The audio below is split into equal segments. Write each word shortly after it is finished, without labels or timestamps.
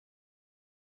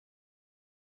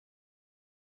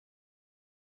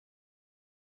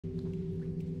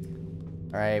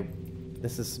Alright,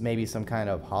 this is maybe some kind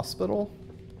of hospital?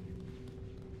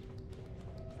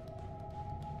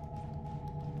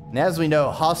 And as we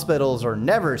know, hospitals are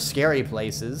never scary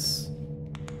places.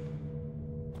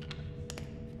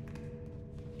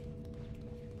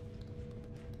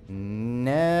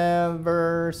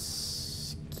 Never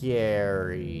scary.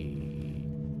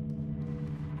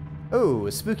 Oh,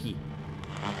 spooky.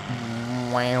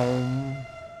 Wow.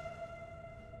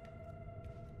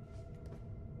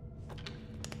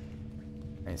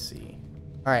 I see.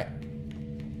 All right.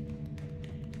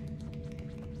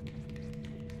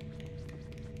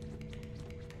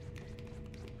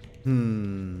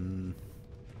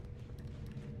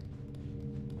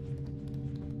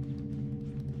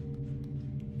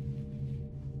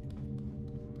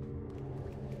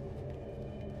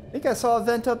 I think I saw a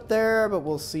vent up there, but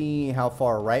we'll see how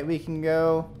far right we can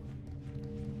go.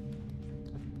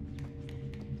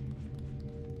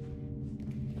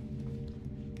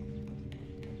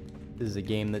 This is a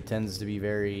game that tends to be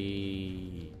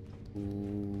very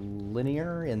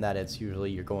linear in that it's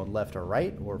usually you're going left or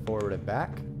right or forward and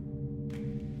back.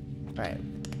 All right.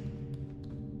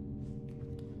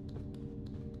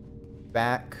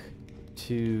 Back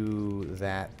to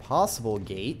that possible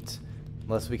gate.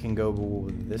 Unless we can go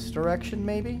this direction,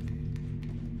 maybe?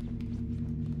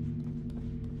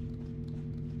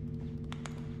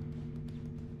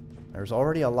 There's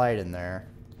already a light in there.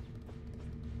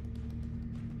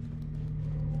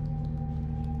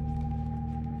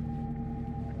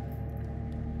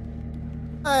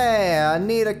 Hey, I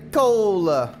need a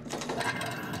cola.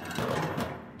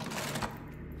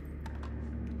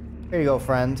 Here you go,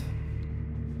 friend.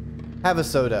 Have a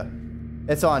soda.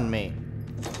 It's on me.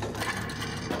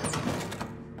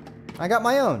 I got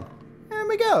my own. There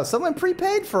we go. Someone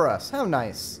prepaid for us. How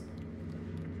nice.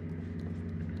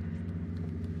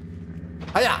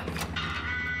 Hiya!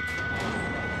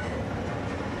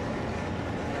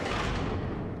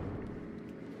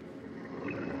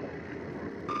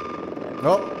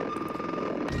 Oh.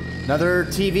 Another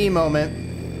TV moment.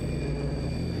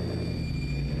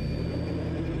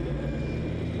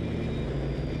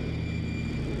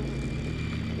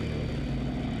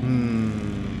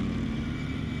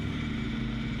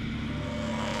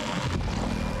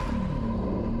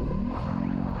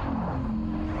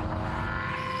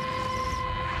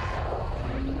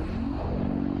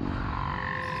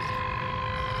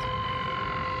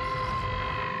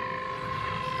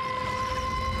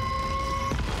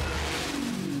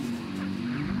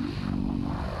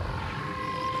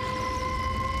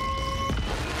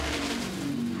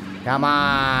 Come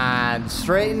on,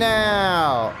 straighten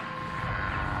out.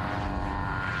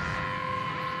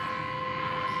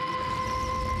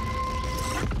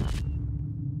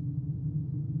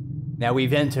 Now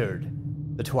we've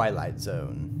entered the Twilight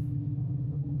Zone.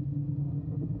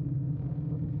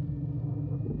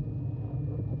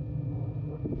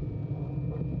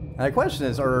 Now the question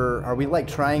is, are we like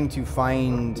trying to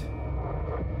find...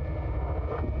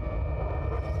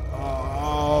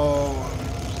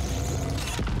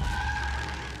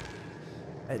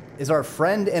 Is our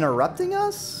friend interrupting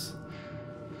us?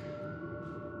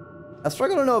 I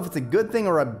struggle to know if it's a good thing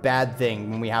or a bad thing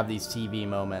when we have these TV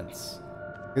moments.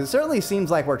 Because it certainly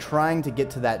seems like we're trying to get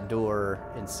to that door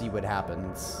and see what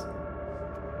happens.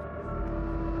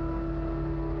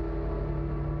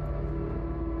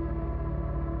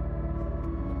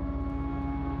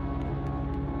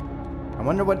 I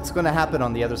wonder what's going to happen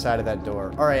on the other side of that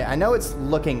door. All right, I know it's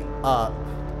looking up.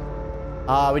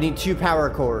 We need 2 power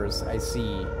cores. I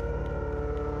see.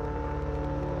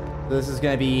 This is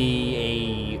going to be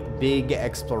a big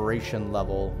exploration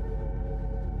level.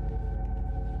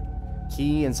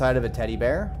 Key inside of a teddy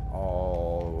bear.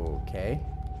 Okay.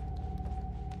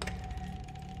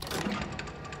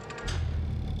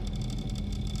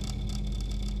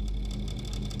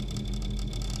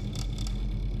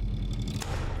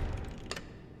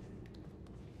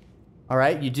 All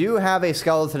right, you do have a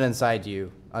skeleton inside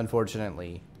you,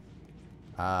 unfortunately.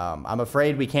 I'm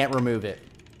afraid we can't remove it.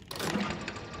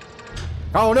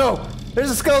 Oh no! There's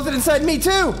a skeleton inside me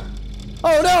too!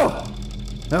 Oh no!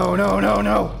 No, no, no,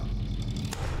 no!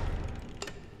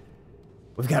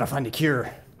 We've got to find a cure.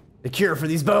 The cure for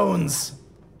these bones!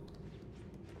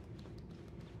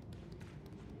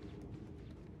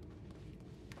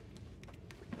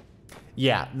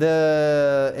 Yeah,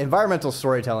 the environmental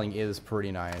storytelling is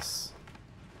pretty nice.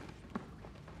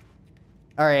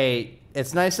 Alright,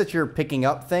 it's nice that you're picking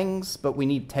up things, but we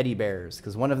need teddy bears,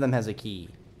 because one of them has a key.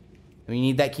 And we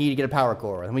need that key to get a power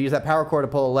core. And we use that power core to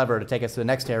pull a lever to take us to the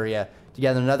next area, to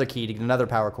get another key to get another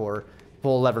power core,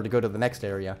 pull a lever to go to the next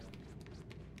area.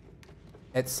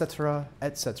 etc.,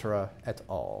 etc., et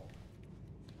al.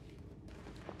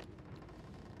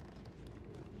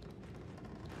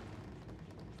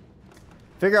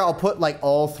 Figure I'll put like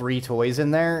all 3 toys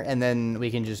in there, and then we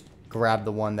can just grab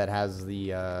the one that has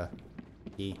the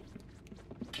key.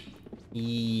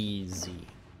 Easy.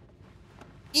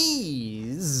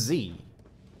 Easy.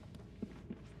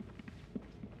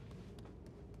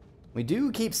 We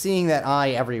do keep seeing that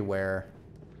eye everywhere.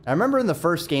 I remember in the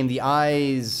first game, the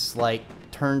eyes, like,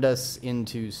 turned us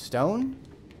into stone.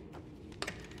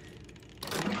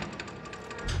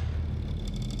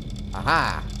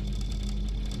 Aha!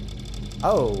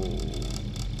 Oh.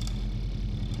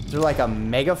 Is there like a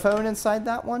megaphone inside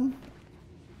that one?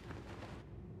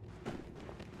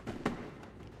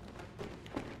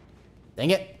 Dang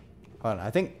it. Hold on,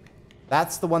 I think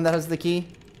that's the one that has the key.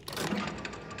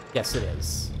 Yes, it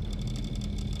is.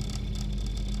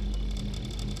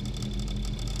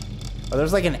 Oh,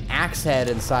 there's like an axe head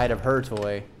inside of her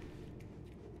toy.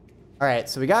 Alright,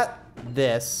 so we got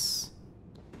this.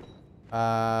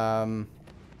 But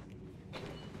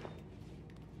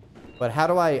how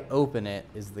do I open it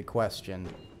is the question.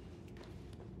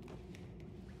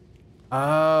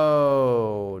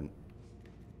 Oh.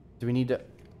 Do we need to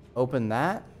open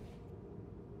that?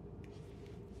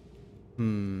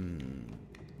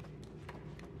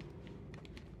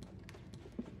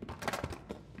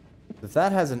 If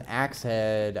that has an axe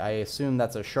head, I assume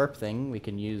that's a sharp thing we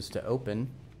can use to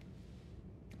open.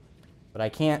 But I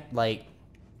can't, like...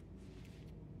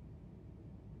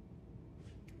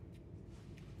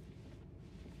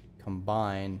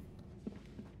 combine.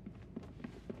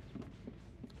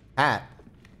 Hat.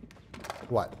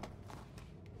 What?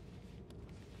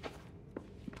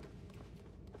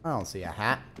 I don't see a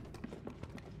hat.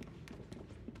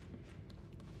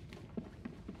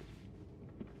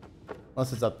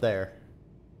 Unless it's up there.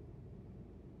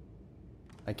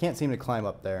 I can't seem to climb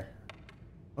up there.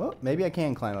 Oh, maybe I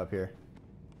can climb up here.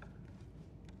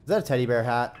 Is that a teddy bear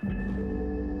hat?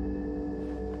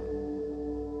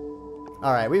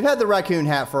 Alright, we've had the raccoon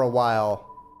hat for a while.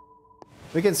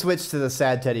 We can switch to the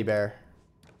sad teddy bear.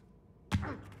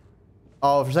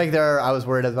 Oh, for a second there, I was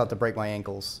worried I was about to break my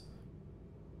ankles.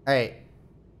 Alright.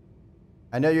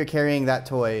 I know you're carrying that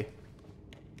toy.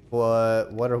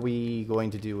 What are we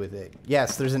going to do with it?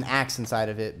 Yes, there's an axe inside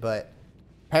of it, but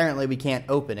apparently we can't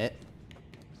open it.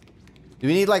 Do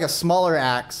we need like a smaller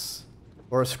axe?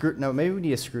 Or a screw... No, maybe we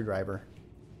need a screwdriver.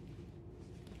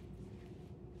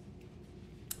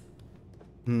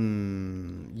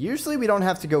 Usually we don't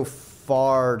have to go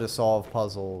far to solve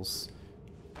puzzles.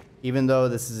 Even though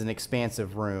this is an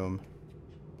expansive room.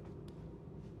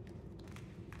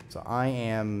 So I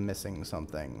am missing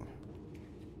something.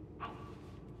 What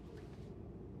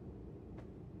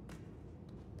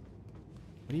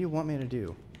do you want me to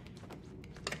do?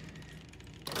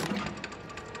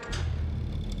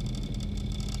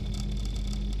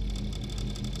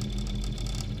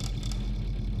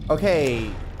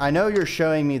 Okay, I know you're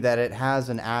showing me that it has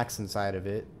an axe inside of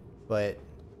it, but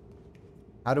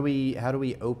how do we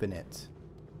open it?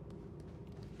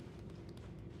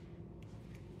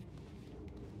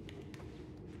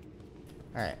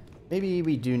 All right, maybe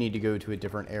we do need to go to a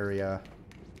different area.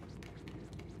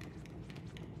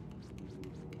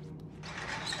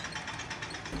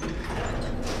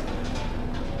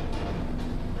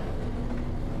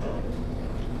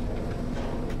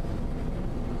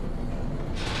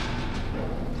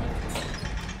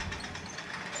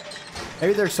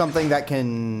 Maybe there's something that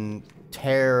can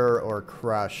tear or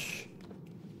crush.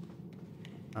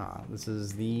 Ah, this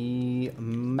is the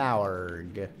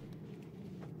Maurg.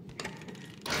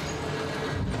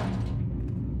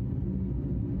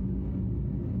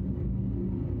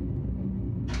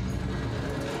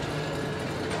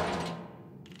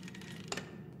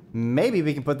 Maybe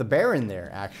we can put the bear in there,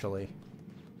 actually.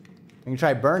 We can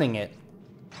try burning it.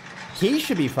 Key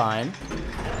should be fine.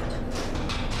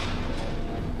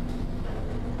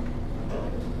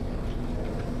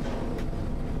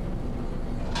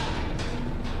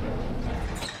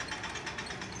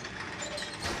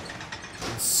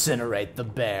 Incinerate the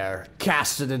bear.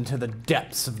 Cast it into the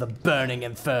depths of the burning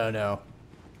inferno.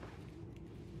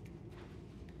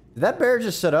 Did that bear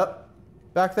just sit up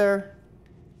back there?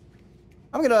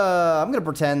 I'm gonna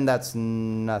pretend that's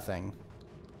nothing.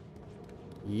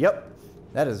 Yep.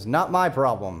 That is not my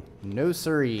problem. No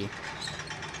siree.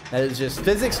 That is just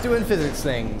physics doing physics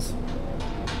things.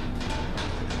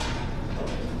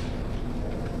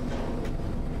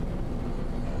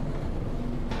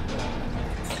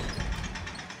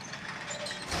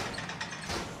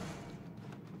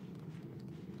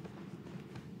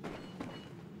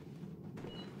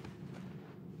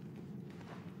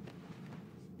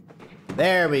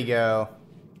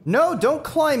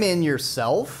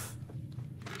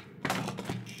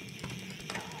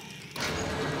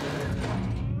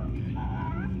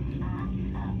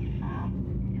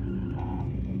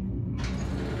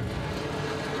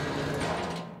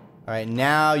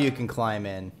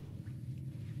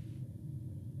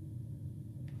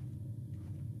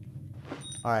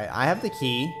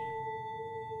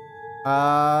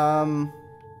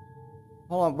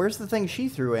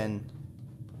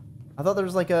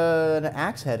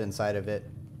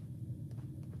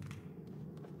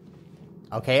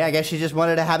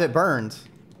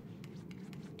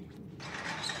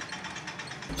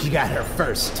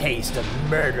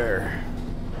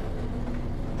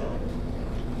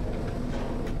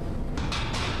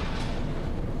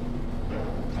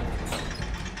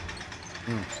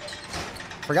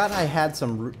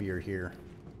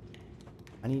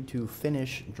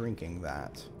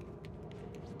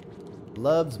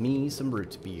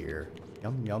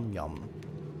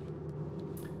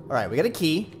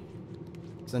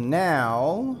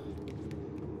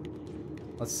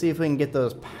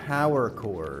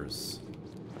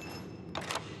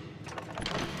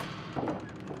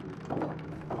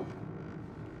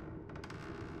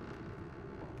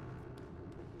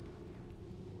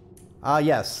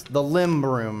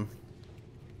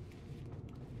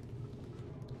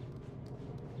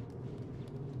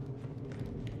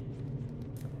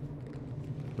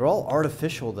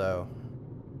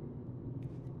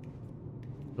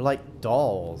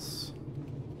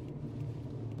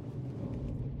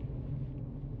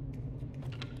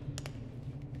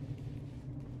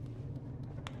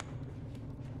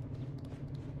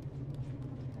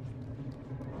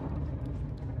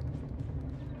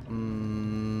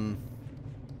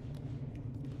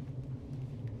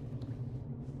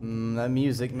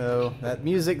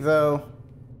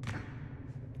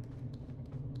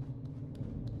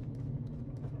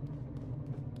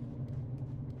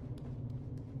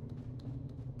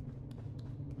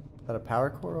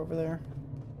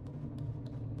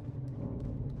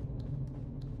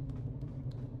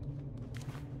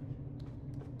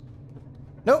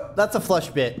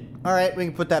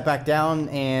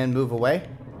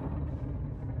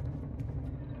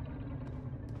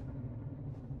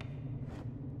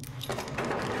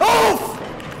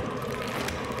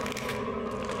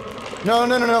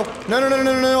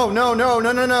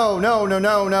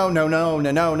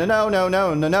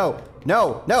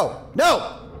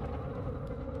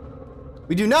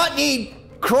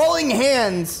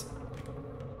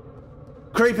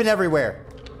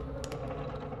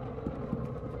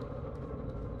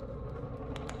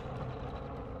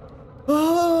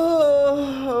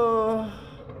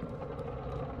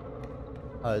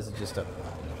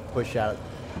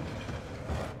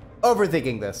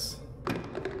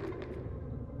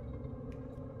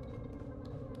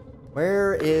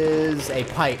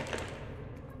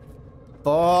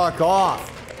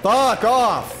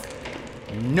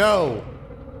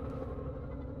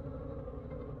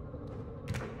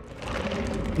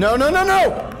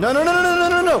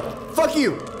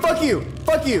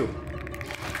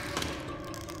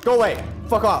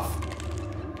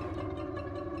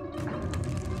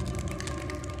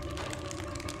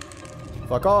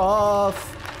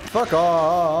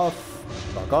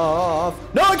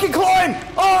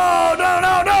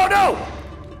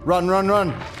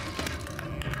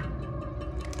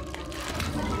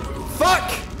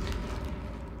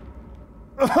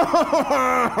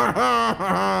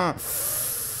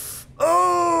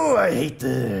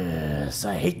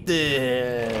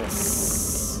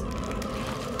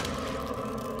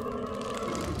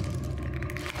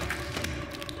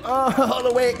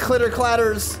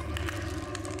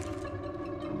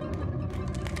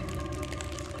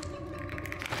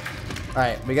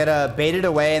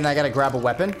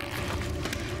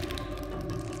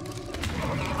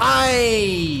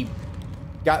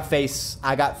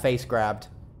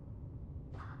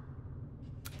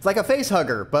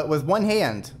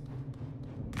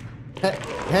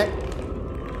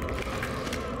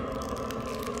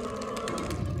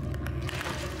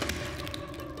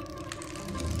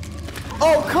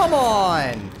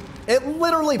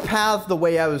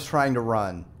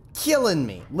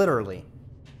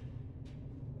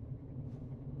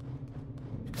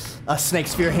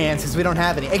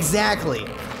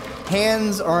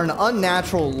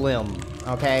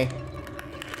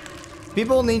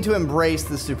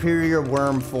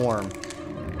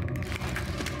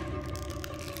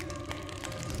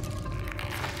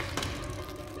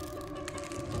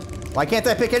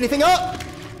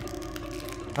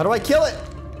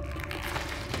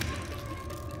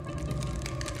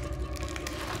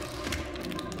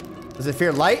 Does it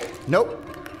fear light? Nope.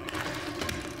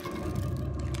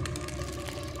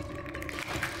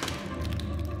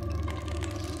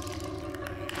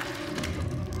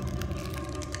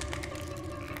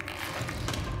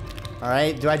 All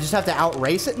right, do I just have to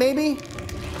outrace it maybe?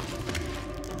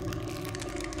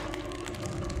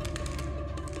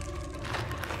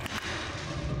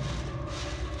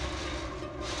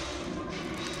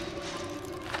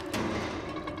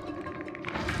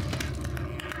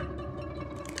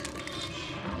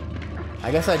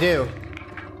 I guess I do.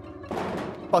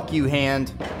 Fuck you,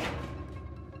 hand.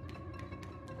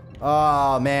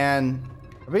 Oh, man.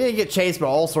 Are we gonna get chased by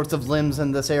all sorts of limbs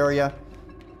in this area?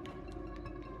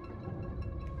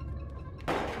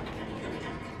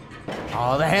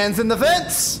 Oh, the hand's in the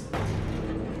fence!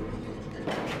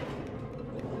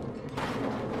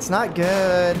 It's not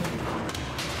good.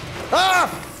 Ah!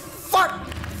 Fuck!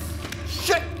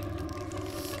 Shit!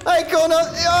 I ain't going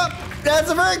up.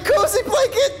 That's a very cozy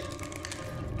blanket!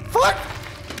 Fuck!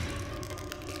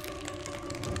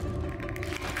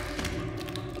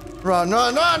 Run,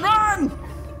 run, run, run!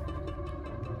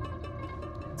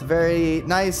 It's a very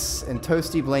nice and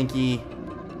toasty blankie.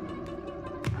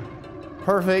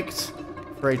 Perfect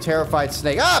for a terrified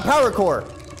snake. Ah, power core!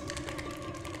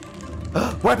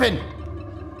 Weapon!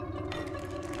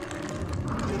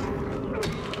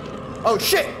 Oh,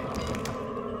 shit!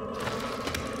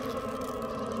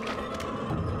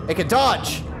 It can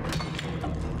dodge!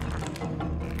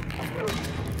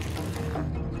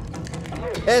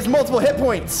 It has multiple hit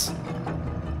points.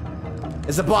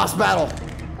 It's a boss battle.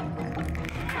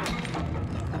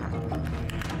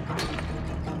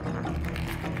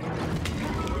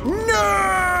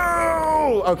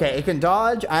 No! Okay, it can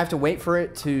dodge. I have to wait for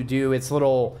it to do its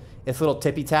little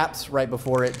tippy taps right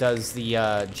before it does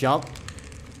the jump.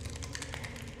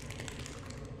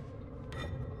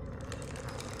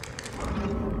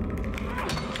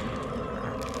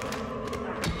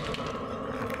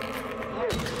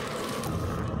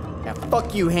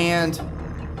 Fuck you, hand.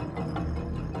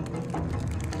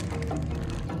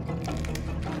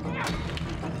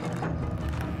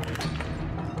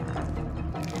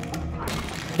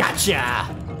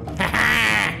 Gotcha!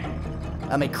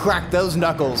 Let me crack those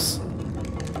knuckles.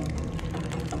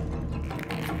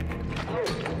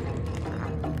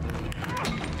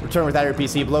 Return without your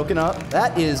PC broken up.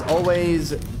 That is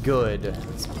always good.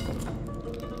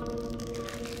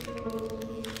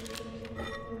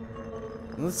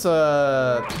 Let's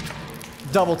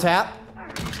double tap.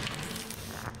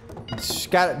 Just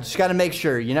gotta make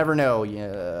sure. You never know.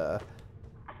 Yeah.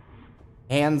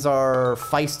 Hands are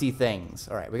feisty things.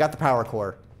 All right, we got the power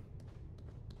core.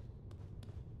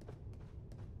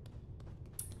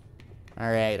 All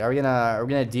right, are we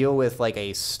gonna deal with like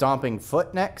a stomping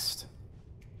foot next?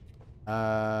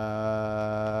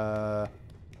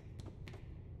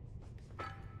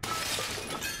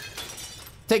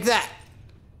 Take that.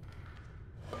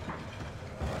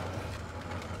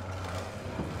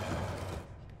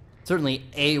 Certainly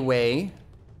a way.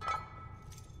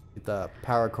 Get the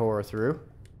power core through.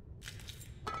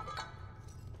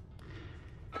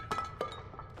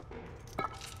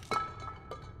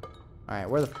 Alright,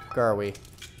 where the fuck are we?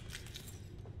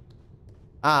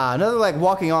 Ah, another like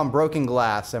walking on broken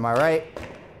glass, am I right?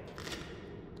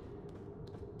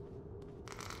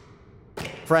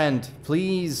 Friend,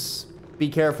 please be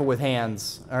careful with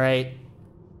hands, alright?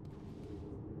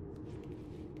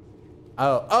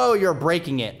 Oh, you're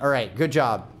breaking it. All right, good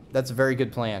job. That's a very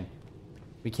good plan.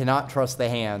 We cannot trust the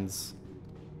hands.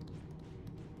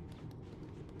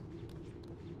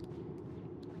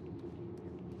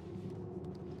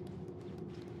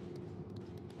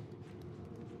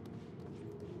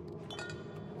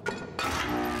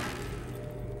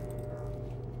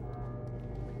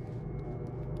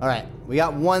 All right, we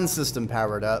got one system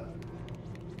powered up.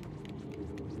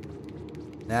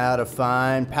 Now to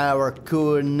find power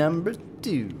core number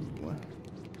 2.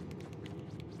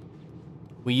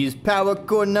 We use power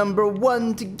core number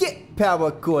 1 to get power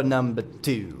core number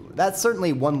 2. That's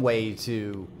certainly one way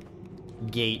to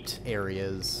gate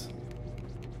areas.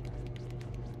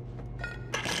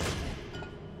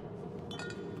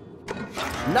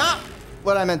 Not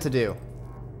what I meant to do.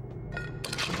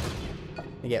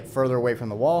 To get further away from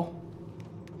the wall.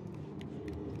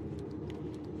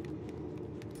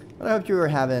 But I hope you were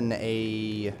having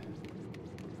a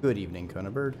good evening,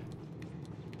 Kona Bird.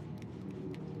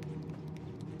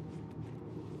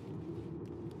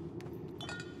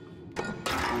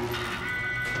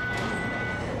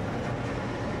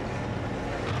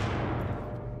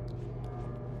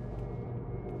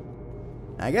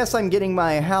 I guess I'm getting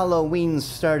my Halloween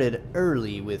started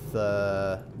early with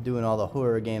doing all the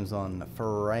horror games on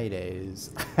Fridays.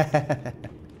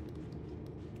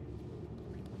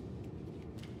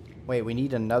 Wait, we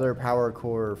need another power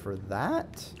core for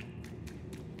that?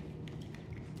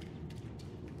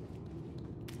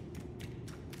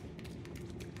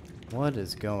 What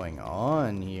is going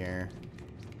on here?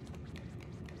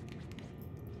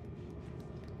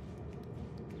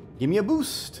 Give me a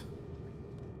boost.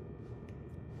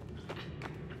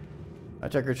 A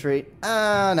trick or treat?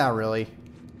 Not really.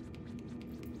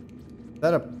 Is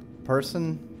that a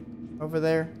person over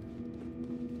there?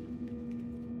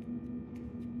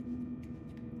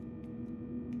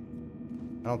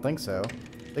 I don't think so. I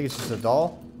think it's just a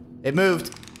doll. It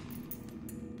moved.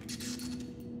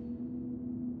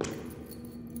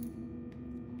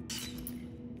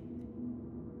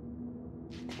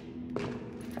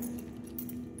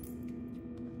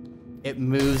 It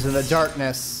moves in the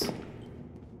darkness.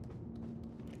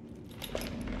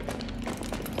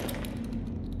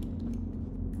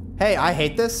 Hey, I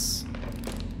hate this.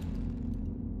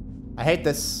 I hate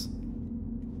this.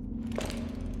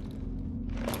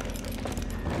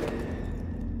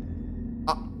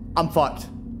 I'm fucked.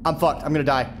 I'm fucked. I'm gonna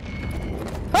die.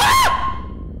 Ah!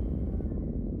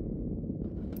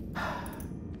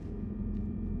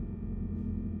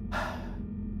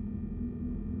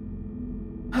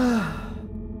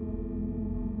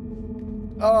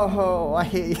 Oh, I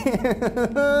hate you.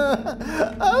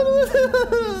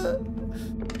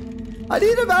 I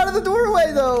need him out of the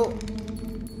doorway, though.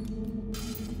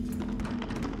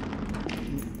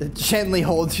 It gently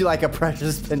holds you like a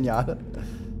precious pinata.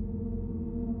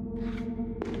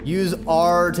 Use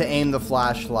R to aim the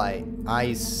flashlight.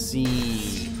 I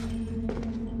see.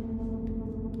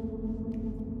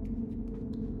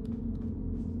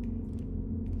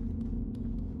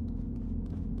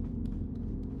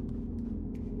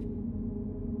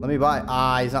 Let me buy.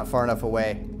 Ah, he's not far enough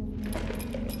away.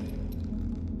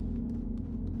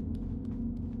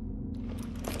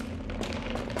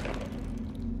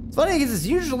 It's funny because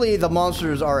usually the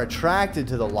monsters are attracted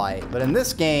to the light, but in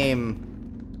this game,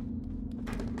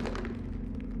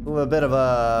 a little bit of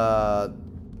a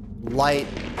light.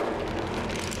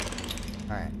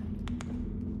 All right.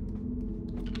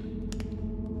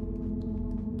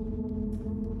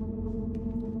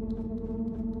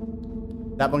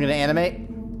 That one gonna animate?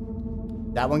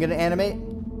 That one gonna animate?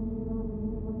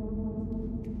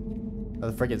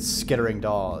 Oh, the freaking skittering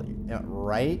doll,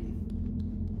 right?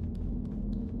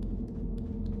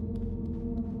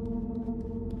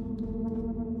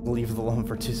 Leave it alone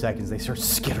for 2 seconds, they start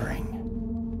skittering.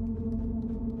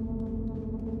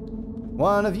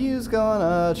 One of you's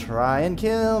gonna try and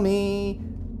kill me.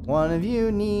 One of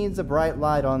you needs a bright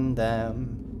light on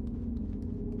them.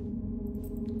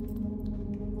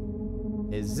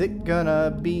 Is it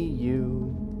gonna be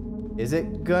you? Is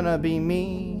it gonna be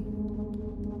me?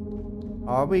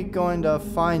 Are we going to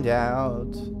find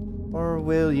out? Or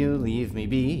will you leave me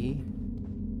be?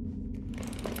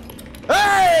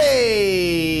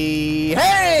 Hey!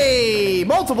 Hey!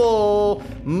 Multiple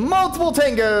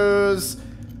tangos!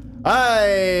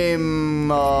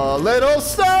 I'm a little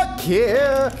stuck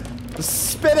here,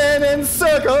 spinning in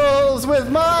circles with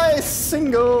my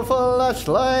single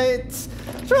flashlight,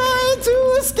 trying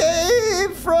to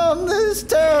escape from this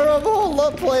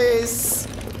terrible place.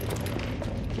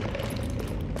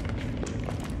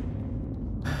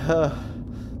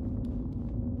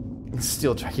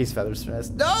 Steal Dreki's feathers from us.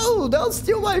 No! Don't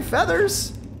steal my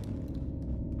feathers!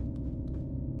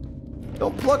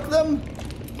 Don't pluck them.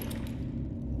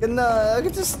 And I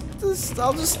can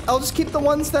I'll just keep the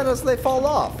ones that as they fall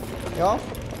off. You know?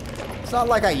 It's not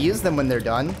like I use them when they're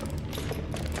done.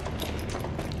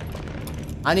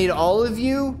 I need all of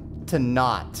you to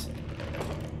not.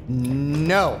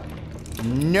 No.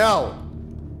 No.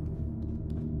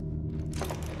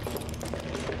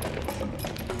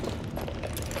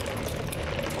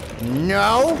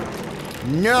 No.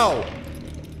 No.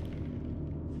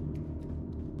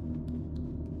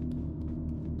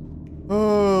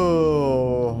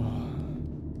 Oh.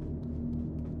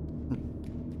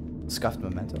 Scuffed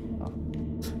memento. Oh.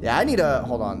 Yeah, I need a...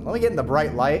 Hold on. Let me get in the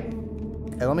bright light.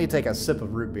 And let me take a sip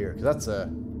of root beer. Because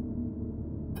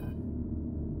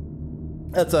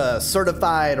that's a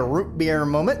certified root beer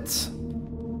moment.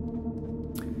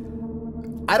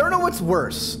 I don't know what's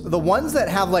worse. The ones that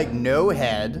have, like, no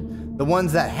head. The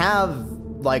ones that have,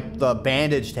 like, the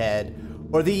bandaged head.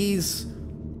 Or these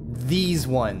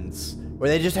ones. Where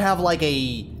they just have like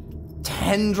a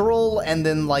tendril and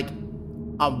then like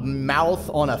a mouth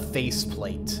on a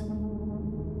faceplate.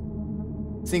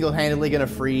 single-handedly gonna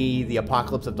free the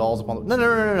apocalypse of dolls upon the... No,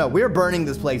 no, no, no, no. We're burning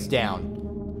this place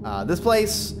down. This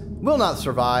place will not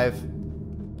survive.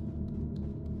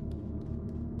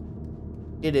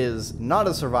 It is not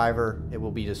a survivor. It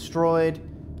will be destroyed.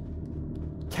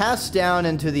 Cast down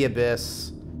into the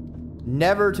abyss.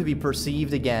 Never to be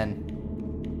perceived again.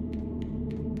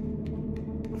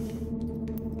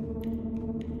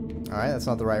 Alright, that's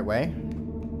not the right way.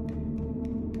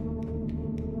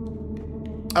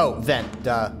 Oh, vent.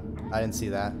 Duh. I didn't see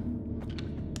that.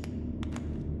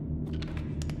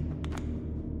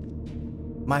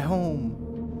 My home.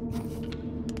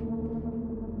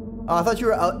 Oh, I thought you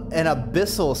were an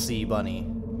abyssal sea bunny.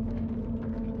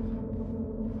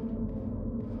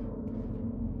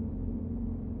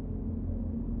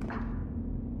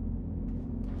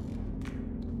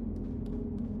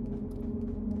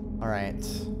 All right.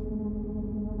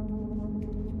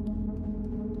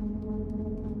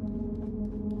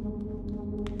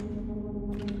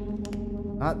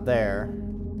 Not there.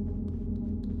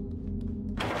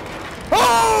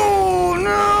 Oh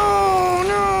no!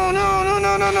 No! No!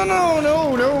 No! No! No! No!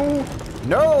 No! No!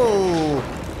 No!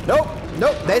 Nope!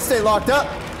 Nope! They stay locked up.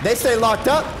 They stay locked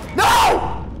up.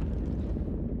 No!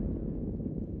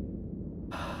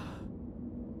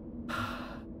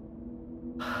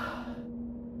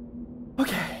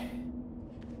 Okay.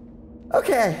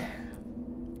 Okay.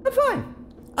 I'm fine.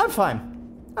 I'm fine.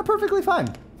 I'm perfectly fine.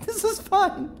 This is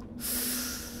fine.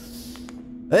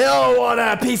 They all want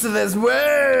a piece of this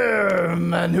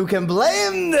worm, and who can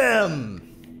blame them?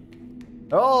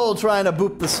 They're all trying to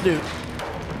boop the snoot.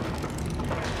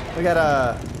 We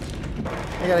gotta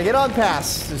get on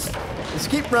past. Just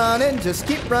keep running. Just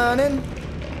keep running.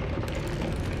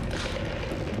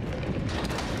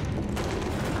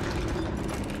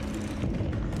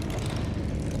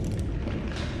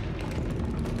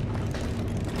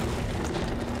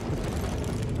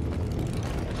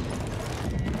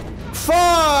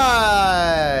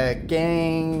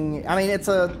 Fucking, I mean, it's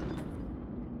a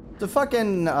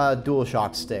fucking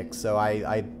DualShock stick, so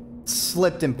I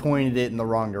slipped and pointed it in the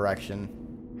wrong direction.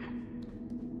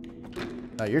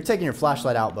 Oh, you're taking your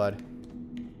flashlight out, bud.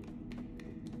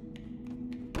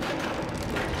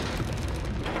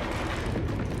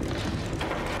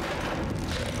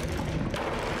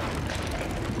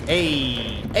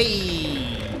 Hey,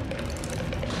 hey!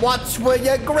 Watch where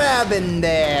you're grabbing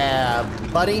there,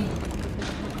 buddy.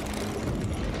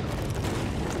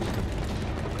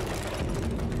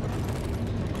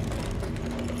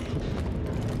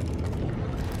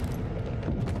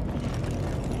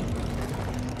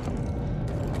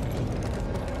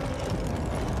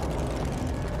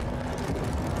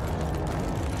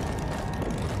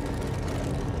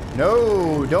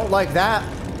 No, don't like that.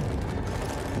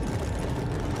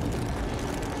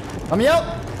 Let me out!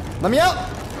 Let me out!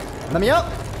 Let me out!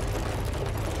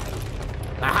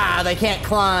 Aha, they can't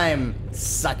climb!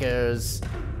 Suckers.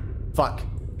 Fuck.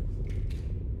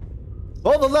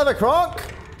 Pull the lever, Kronk!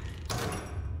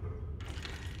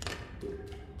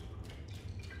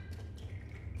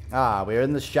 Ah, we're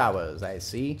in the showers, I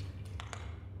see.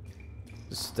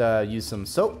 Just use some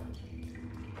soap.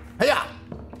 Hiya!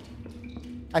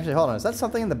 Actually, hold on. Is that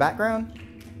something in the background?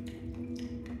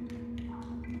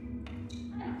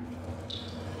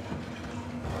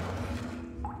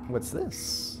 What's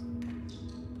this?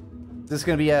 Is this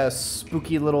gonna be a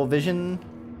spooky little vision?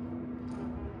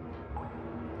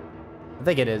 I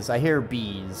think it is. I hear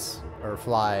bees or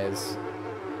flies.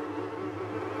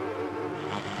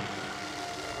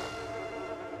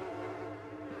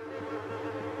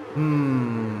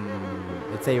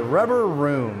 It's a rubber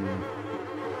room.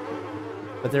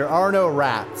 But there are no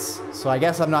rats, so I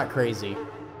guess I'm not crazy.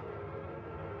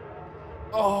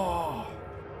 Oh.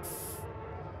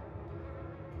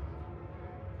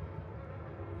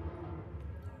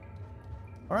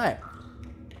 All right.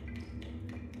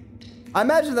 I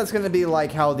imagine that's going to be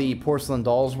like how the porcelain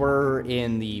dolls were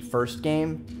in the first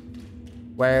game,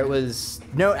 where it was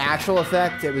no actual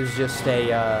effect. It was just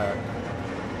a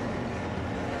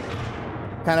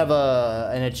kind of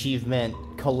an achievement.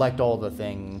 Collect all the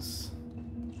things.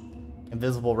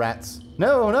 Invisible rats.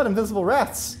 No, not invisible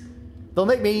rats. They'll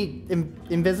make me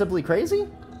invisibly crazy?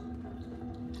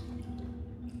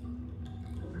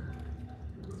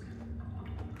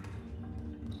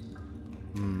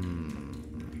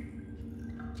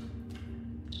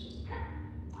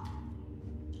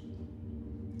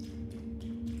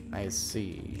 I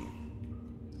see.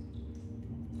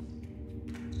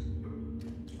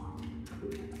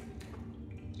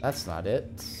 That's not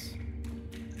it.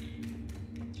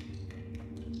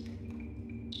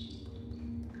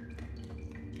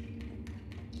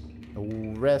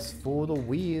 No rest for the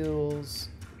wheels.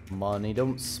 Money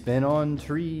don't spin on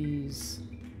trees.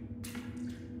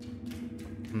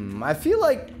 I feel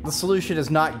like the solution is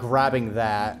not grabbing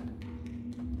that.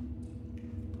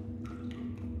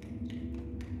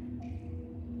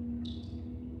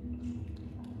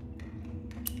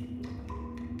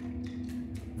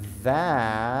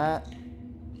 That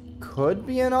could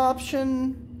be an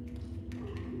option.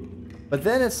 But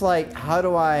then it's like, how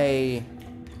do I...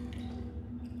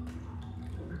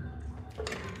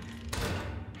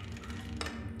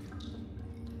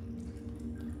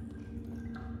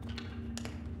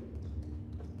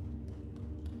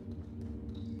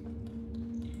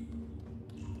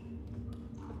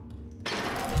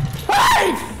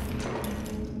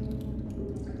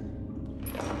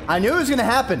 I knew it was gonna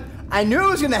happen. I knew it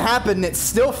was gonna happen and it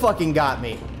still fucking got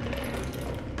me.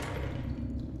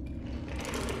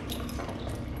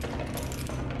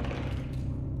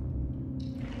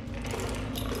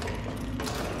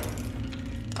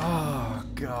 Oh,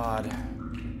 God.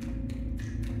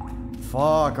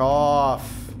 Fuck off.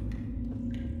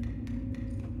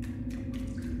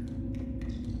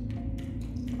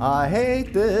 I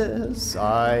hate this.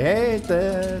 I hate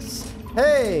this.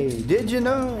 Hey, did you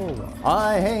know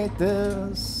I hate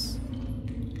this?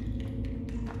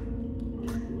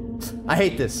 I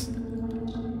hate this.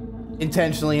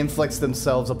 Intentionally inflicts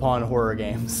themselves upon horror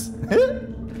games.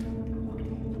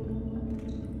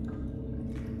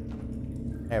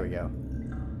 There we go.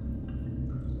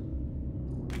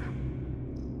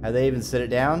 How they even sit it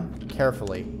down?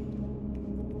 Carefully.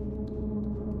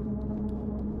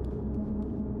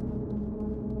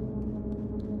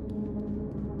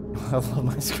 I love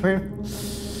my scream.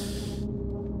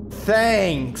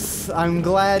 Thanks! I'm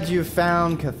glad you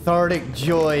found cathartic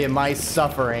joy in my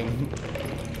suffering.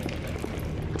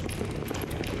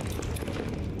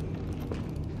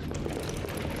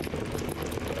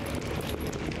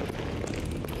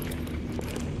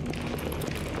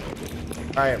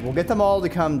 Alright, we'll get them all to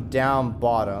come down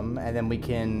bottom, and then we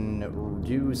can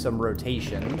do some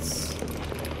rotations.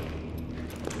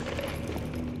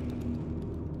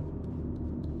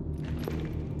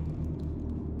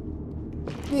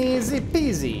 Easy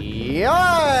peasy.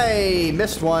 I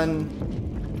missed one.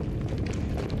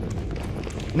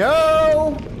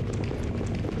 No!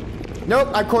 Nope,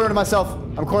 I cornered myself.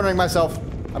 I'm cornering myself.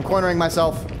 I'm cornering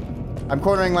myself. I'm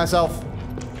cornering myself.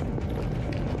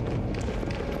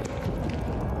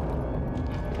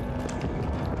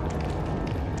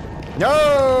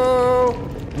 No!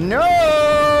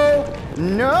 No!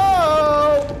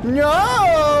 No!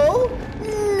 No!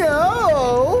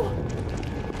 No!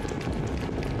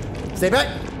 Stay back!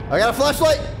 I got a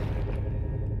flashlight!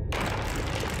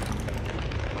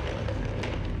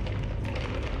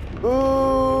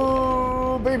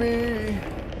 Ooh, baby!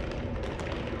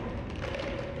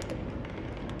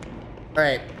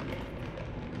 Alright.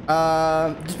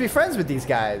 Just be friends with these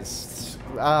guys.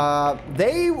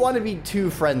 They want to be too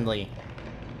friendly.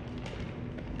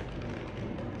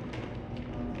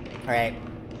 Alright.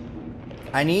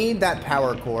 I need that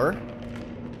power core.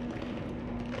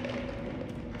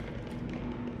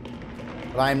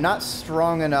 But I'm not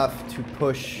strong enough to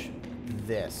push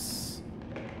this.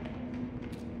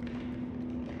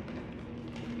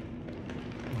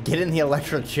 Get in the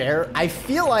electric chair? I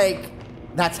feel like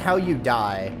that's how you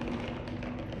die.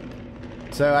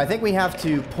 So I think we have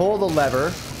to pull the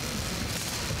lever.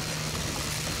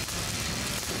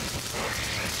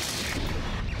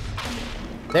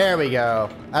 There we go.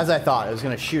 As I thought, it was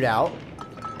going to shoot out.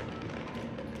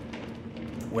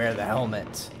 Wear the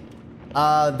helmet.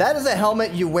 That is a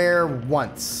helmet you wear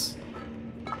once.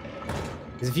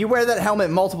 Because if you wear that helmet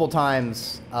multiple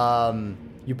times,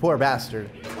 you poor bastard.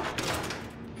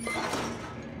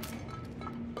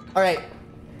 Alright.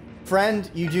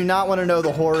 Friend, you do not want to know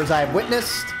the horrors I have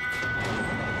witnessed.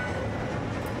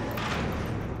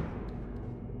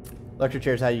 Electric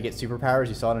chair is how you get superpowers.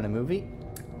 You saw it in a movie.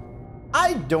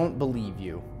 I don't believe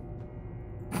you.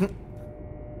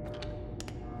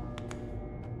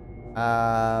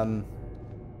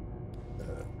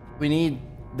 We need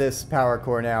this power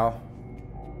core now.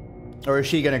 Or is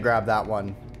she gonna grab that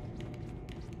one?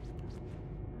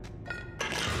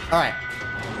 Alright.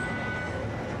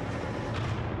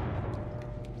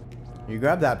 You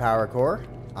grab that power core.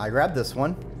 I grab this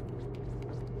one.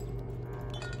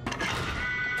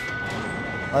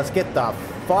 Let's get the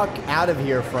fuck out of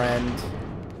here, friend.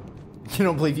 You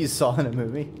don't believe you saw in a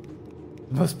movie?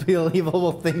 The most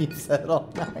believable thing you said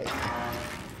all night.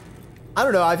 I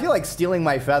don't know, I feel like stealing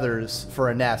my feathers for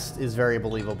a nest is very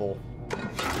believable.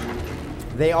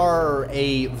 They are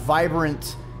a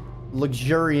vibrant,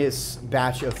 luxurious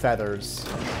batch of feathers.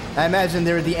 I imagine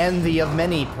they're the envy of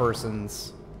many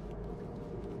persons.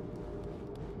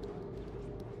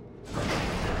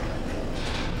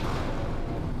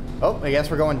 Oh, I guess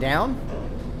we're going down.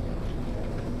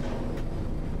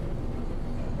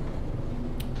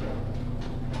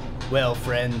 Well,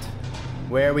 friend,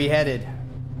 where are we headed?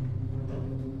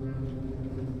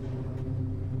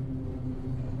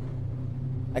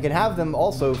 I can have them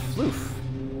also floof.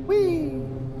 Whee!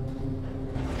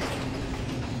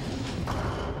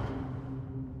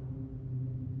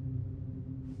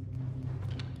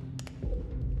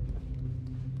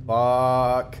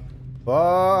 Fuck.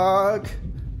 Fuck.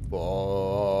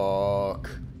 Fuck.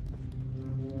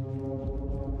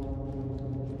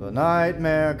 The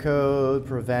nightmare code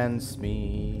prevents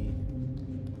me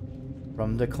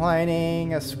from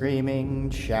declining a screaming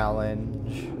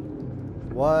challenge.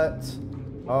 What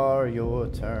are your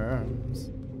terms?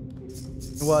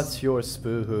 What's your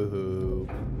spook?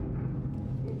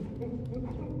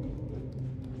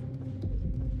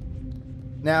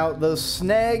 Now, those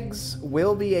snags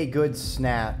will be a good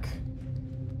snack,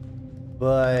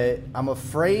 but I'm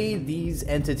afraid these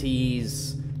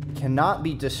entities cannot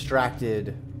be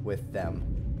distracted with them.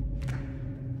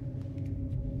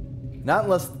 Not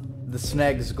unless the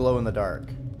snags glow in the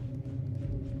dark.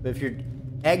 But if your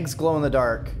eggs glow in the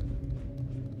dark,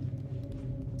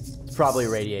 it's probably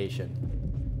radiation.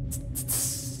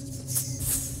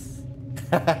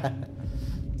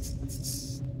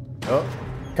 Oh,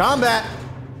 combat!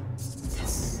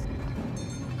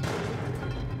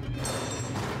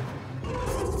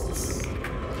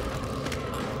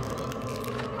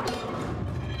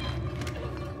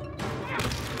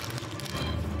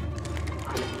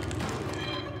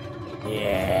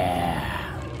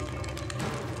 Yeah.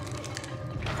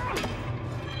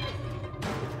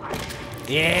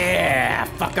 Yeah,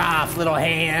 fuck off, little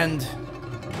hand.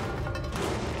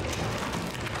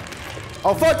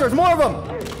 Oh fuck, there's more of them!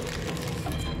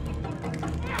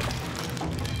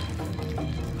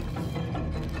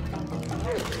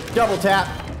 Double tap.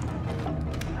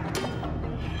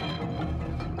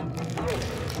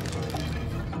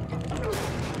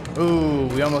 Ooh,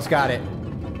 we almost got it.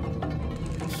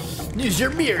 Use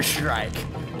your mirror strike.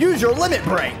 Use your limit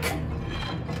break.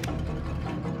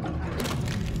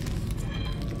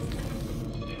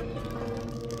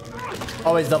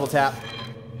 Always double tap.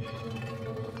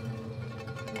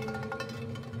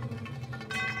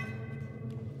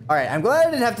 All right, I'm glad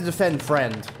I didn't have to defend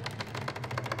friend.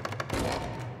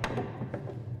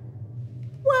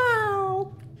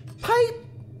 Wow, pipe,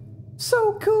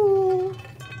 so cool.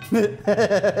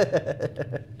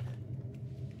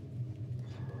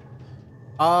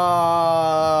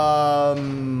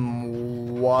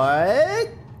 What?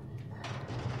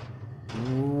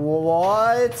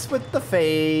 What's with the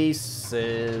faces?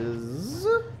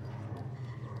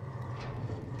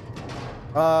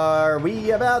 Are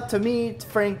we about to meet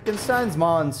Frankenstein's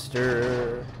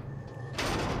monster?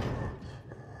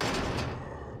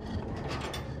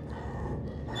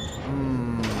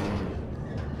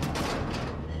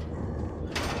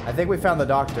 I think we found the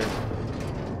doctor.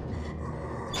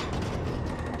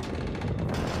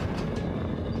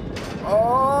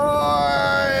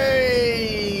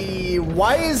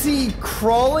 Why is he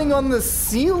crawling on the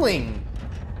ceiling?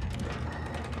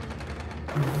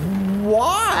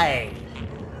 Why?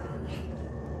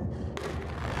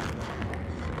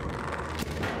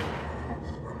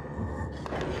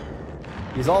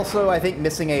 He's also, I think,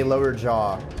 missing a lower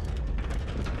jaw.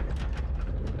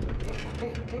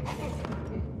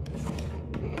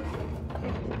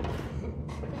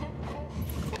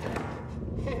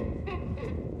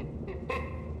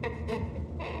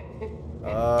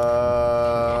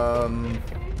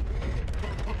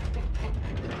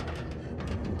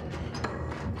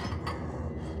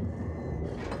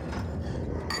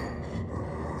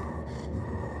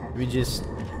 We just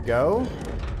go?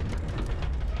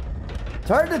 It's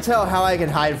hard to tell how I can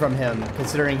hide from him,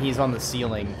 considering he's on the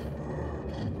ceiling.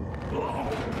 No,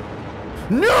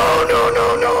 no,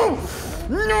 no, no!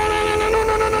 No, no, no, no,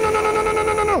 no, no, no, no, no, no, no,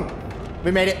 no, no, no! We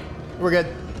made it. We're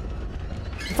good.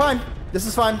 Fine. This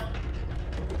is fine.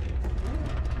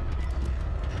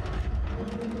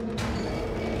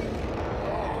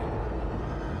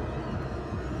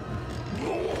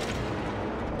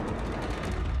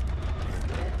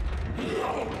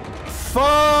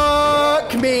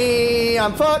 Fuck me!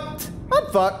 I'm fucked! I'm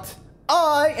fucked!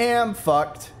 I am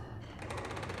fucked!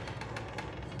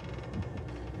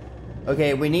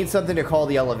 Okay, we need something to call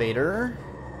the elevator.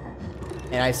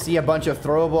 And I see a bunch of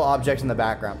throwable objects in the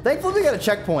background. Thankfully, we got a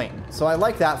checkpoint, so I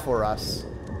like that for us.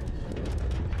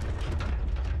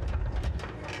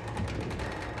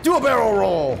 Do a barrel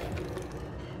roll!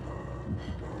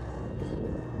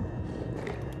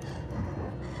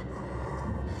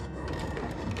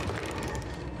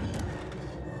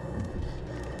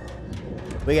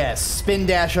 We gotta spin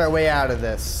dash our way out of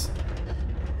this.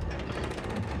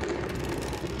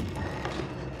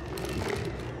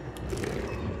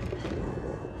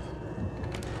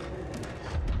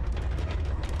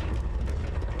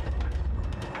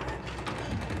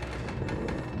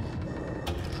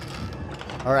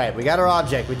 Alright, we got our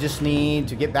object. We just need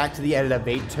to get back to the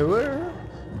elevator.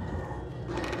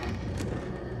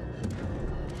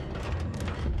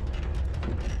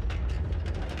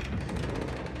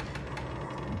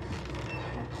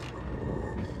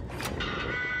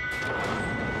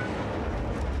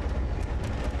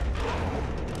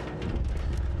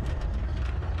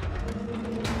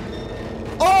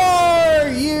 Are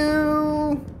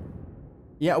you?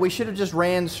 Yeah, we should have just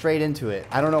ran straight into it.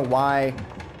 I don't know why.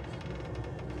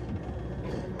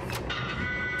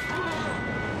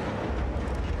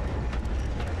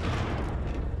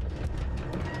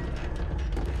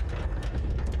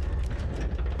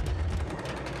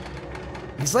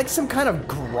 He's like some kind of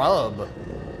grub.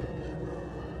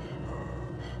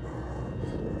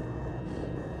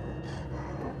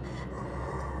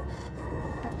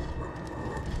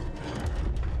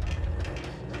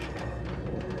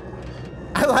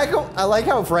 I like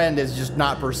how friend is just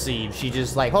not perceived. She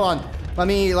just like, hold on, let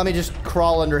me just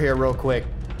crawl under here real quick.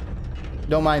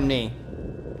 Don't mind me.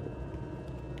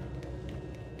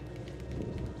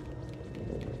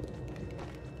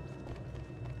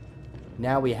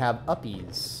 Now we have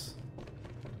uppies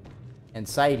and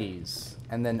sideys,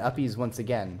 and then uppies once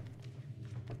again.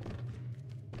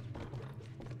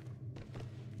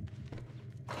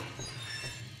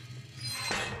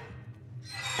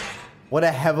 What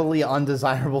a heavily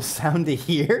undesirable sound to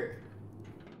hear.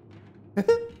 What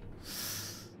are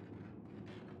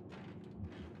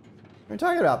you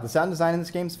talking about? The sound design in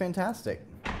this game is fantastic.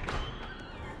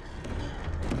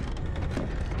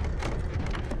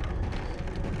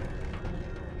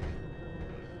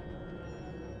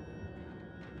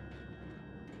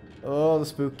 Oh, the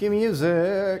spooky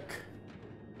music.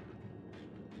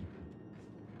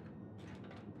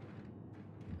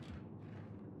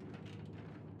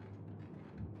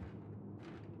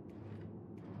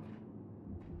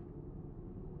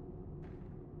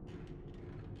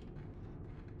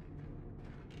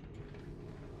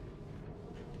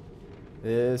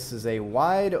 This is a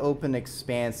wide open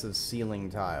expanse of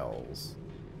ceiling tiles.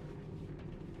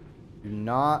 Do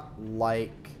not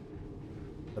like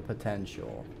the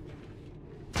potential.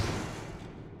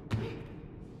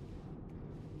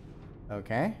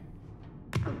 Okay.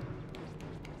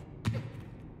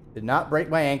 Did not break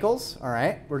my ankles. All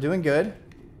right, we're doing good.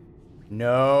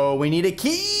 No, we need a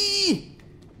key.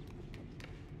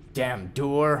 Damn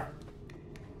door.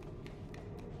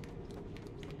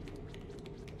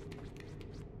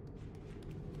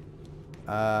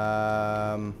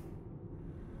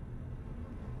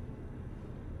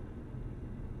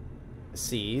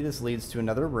 See, this leads to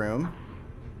another room.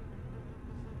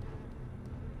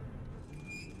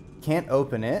 Can't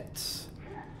open it.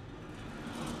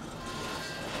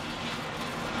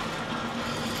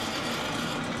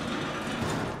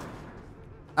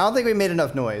 I don't think we made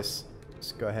enough noise.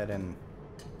 Just go ahead and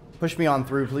push me on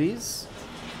through, please.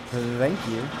 Thank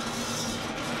you.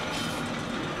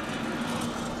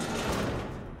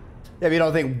 Yeah, if you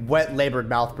don't think wet, labored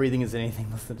mouth breathing is anything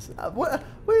less than... What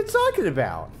are you talking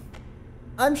about?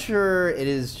 I'm sure it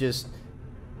is just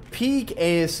peak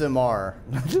ASMR.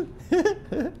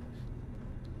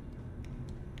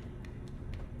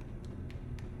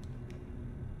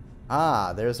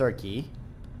 Ah, there's our key.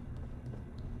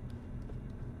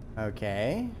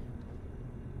 Okay.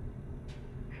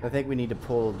 I think we need to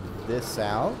pull this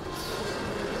out.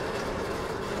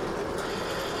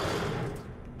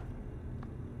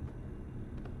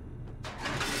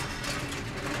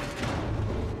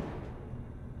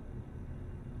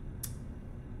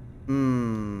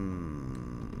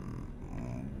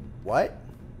 What?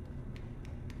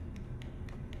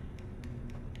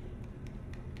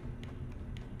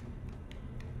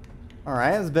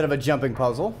 Alright, it's a bit of a jumping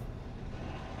puzzle.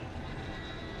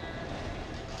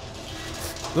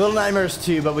 Little Nightmares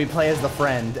 2, but we play as the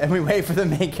friend, and we wait for the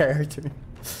main character.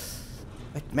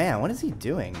 Like, man, what is he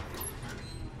doing?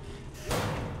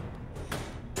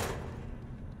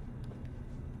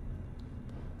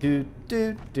 Do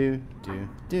do do do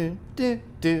do do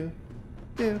do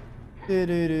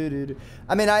do.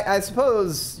 I mean, I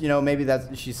suppose, you know, maybe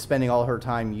that's she's spending all her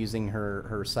time using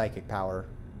her psychic power.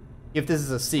 If this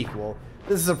is a sequel. If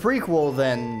this is a prequel,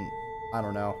 then I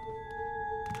don't know.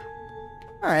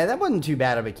 Alright, that wasn't too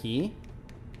bad of a key.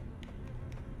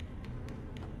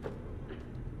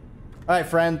 Alright,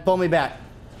 friend, pull me back.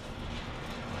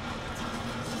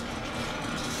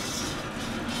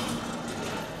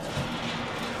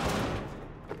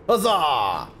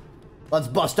 Huzzah! Let's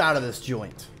bust out of this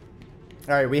joint.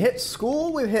 All right, we hit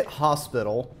school, we hit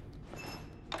hospital.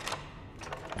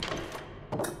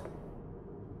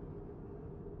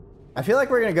 I feel like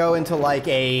we're gonna go into like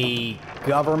a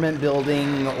government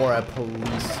building or a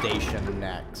police station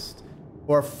next.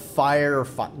 Or a firefighting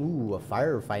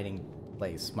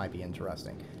place might be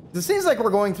interesting. It seems like we're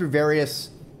going through various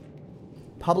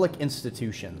public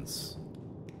institutions.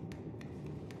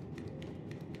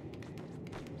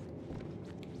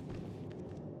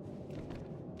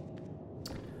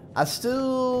 I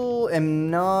still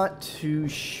am not too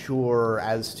sure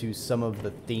as to some of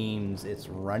the themes it's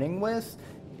running with.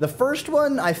 The first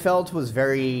one I felt was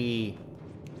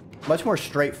much more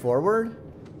straightforward,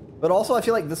 but also I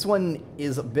feel like this one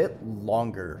is a bit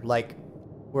longer. Like,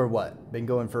 we're been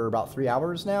going for about 3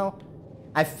 hours now?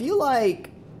 I feel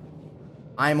like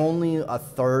I'm only a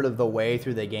third of the way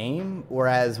through the game,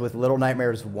 whereas with Little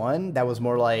Nightmares 1, that was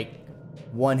more like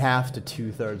 1/2 to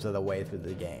 2/3 of the way through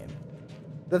the game.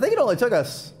 I think it only took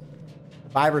us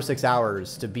 5 or 6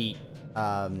 hours to beat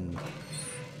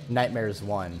Nightmares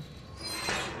 1.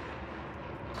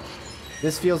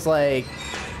 This feels like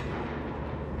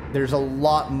there's a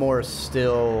lot more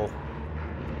still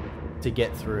to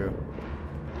get through.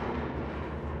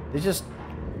 They're just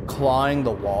clawing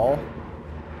the wall.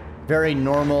 Very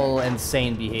normal and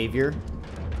sane behavior.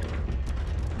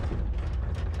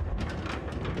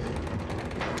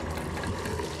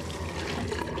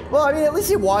 Well, I mean, at least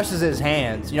he washes his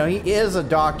hands. You know, he is a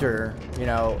doctor. You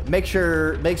know, makes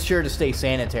sure to stay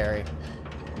sanitary.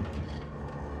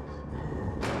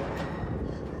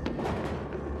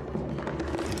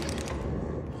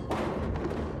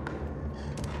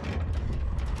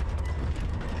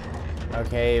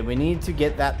 Okay, we need to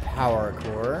get that power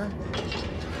core.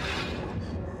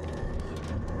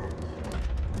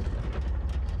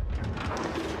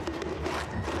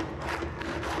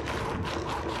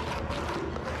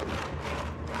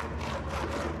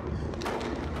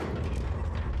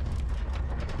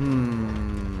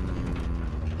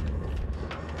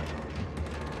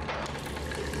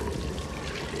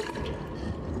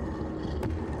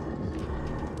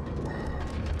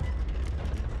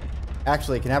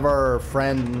 Actually, can have our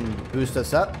friend boost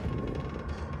us up.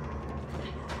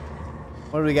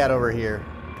 What do we got over here?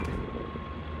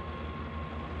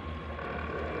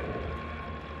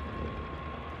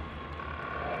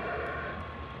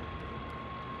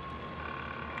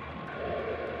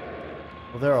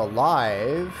 Well, they're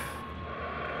alive.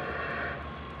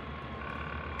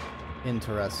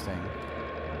 Interesting.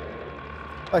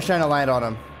 I shine a light on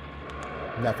them.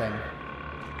 Nothing.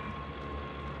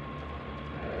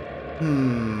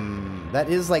 That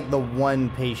is like the one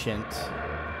patient.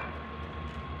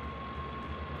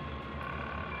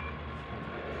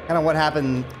 Kind of what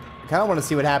happened. Kind of want to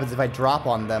see what happens if I drop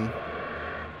on them.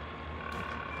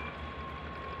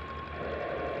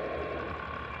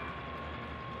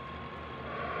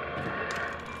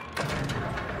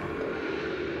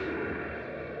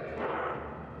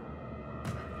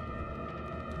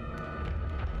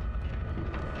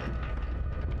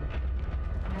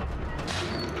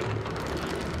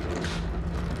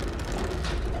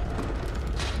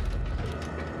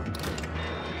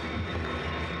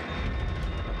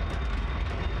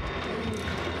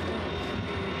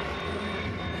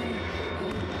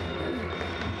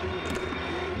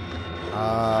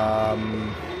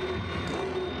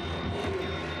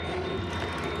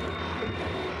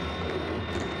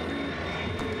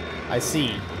 I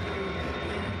see.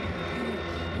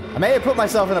 I may have put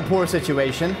myself in a poor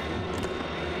situation.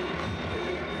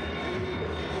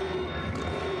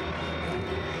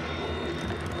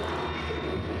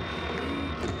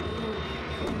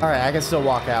 Alright, I can still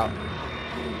walk out.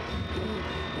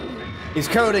 He's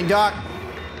coding, Doc.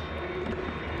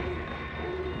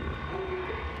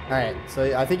 Alright,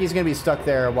 so I think he's gonna be stuck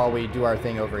there while we do our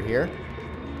thing over here.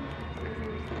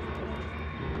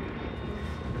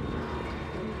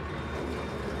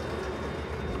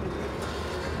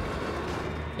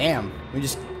 Damn, we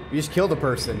just killed a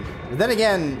person. But then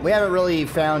again, we haven't really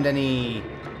found any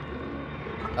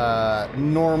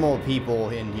normal people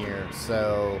in here,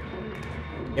 so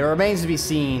it remains to be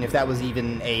seen if that was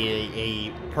even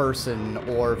a person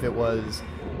or if it was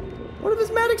one of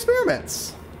his mad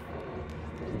experiments.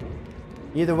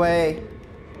 Either way,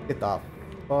 get the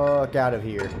fuck out of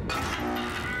here.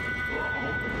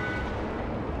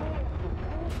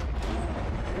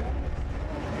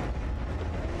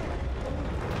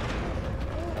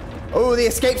 Oh, the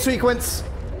escape sequence.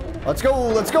 Let's go,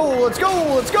 let's go, let's go,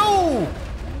 let's go!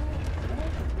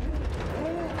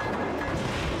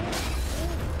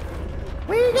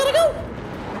 We gotta go!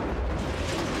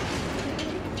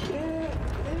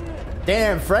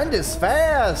 Damn, friend is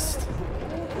fast.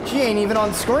 She ain't even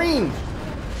on screen.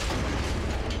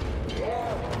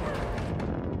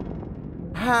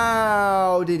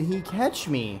 How did he catch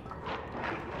me?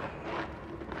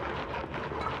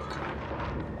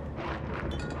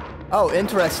 Oh,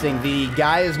 interesting. The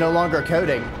guy is no longer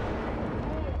coding.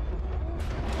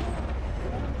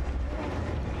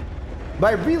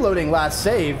 By reloading last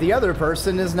save, the other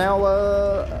person is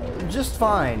now, just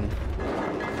fine.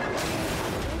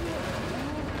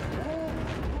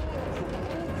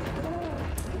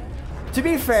 To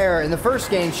be fair, in the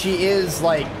first game, she is,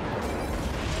 like,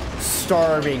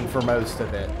 starving for most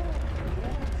of it.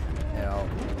 You know.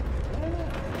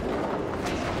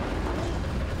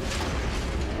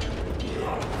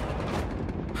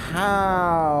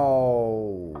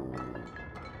 How?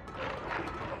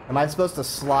 Am I supposed to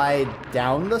slide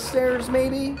down the stairs,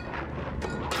 maybe?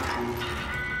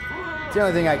 It's the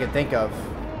only thing I could think of.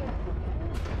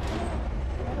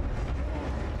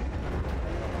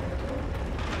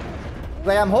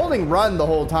 Like, I'm holding run the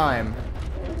whole time.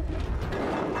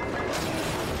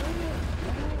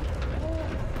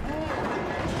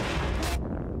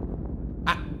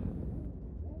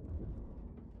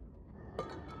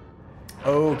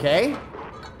 Okay.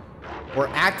 We're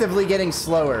actively getting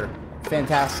slower.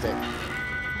 Fantastic.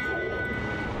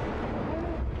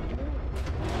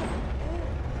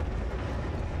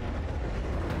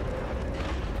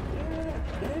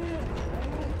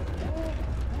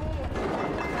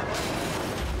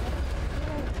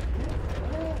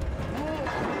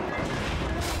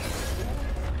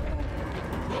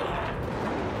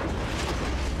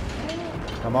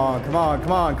 Come on, come on,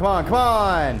 come on, come on, come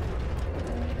on!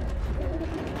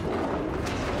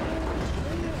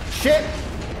 Shit!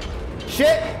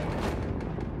 Shit!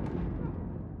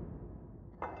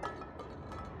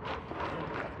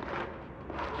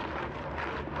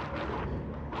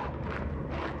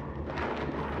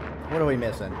 What are we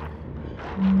missing?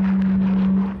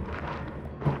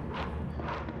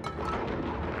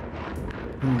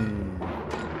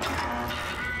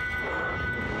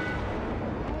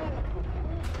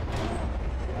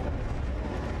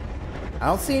 I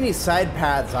don't see any side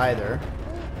paths either.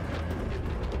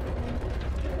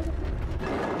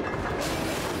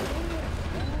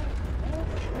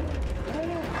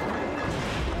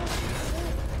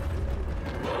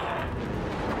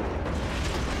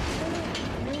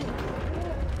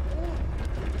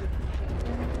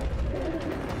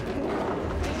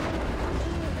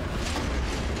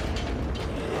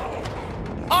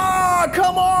 Oh,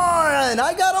 come on!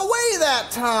 I got away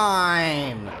that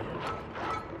time!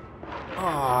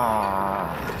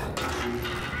 Ah,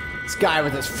 this guy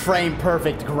with his frame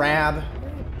perfect grab.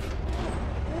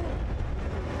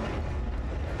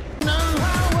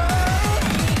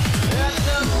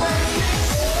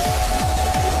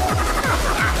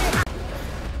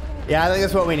 Yeah, I think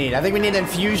that's what we need. I think we need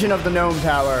infusion of the gnome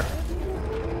power.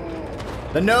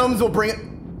 The gnomes will bring it.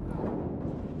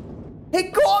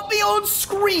 It got me on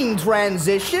screen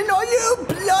transition. Are you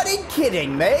bloody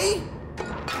kidding me?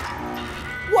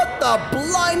 What the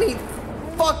blimey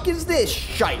fuck is this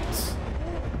shite?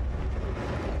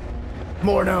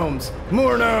 More gnomes!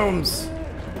 More gnomes!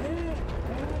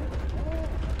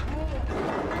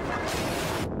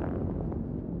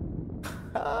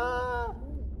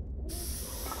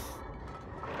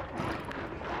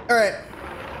 Alright.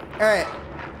 Alright.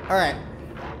 Alright.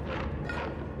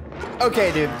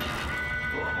 Okay, dude.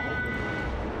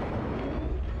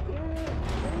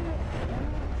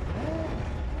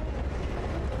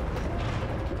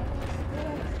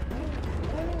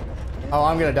 Oh,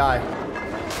 I'm gonna die.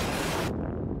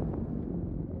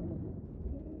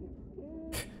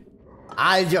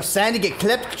 I just saying to get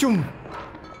clipped. Choom.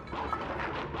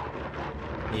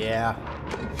 Yeah.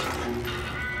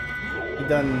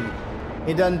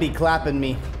 He done be clapping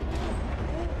me.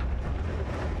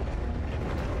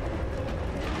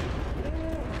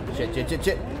 Shit, shit, shit,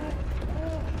 shit.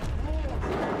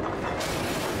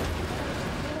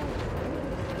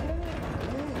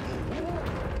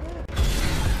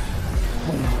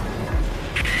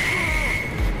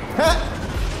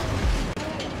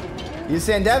 You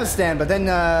saying Devastan, but then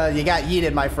you got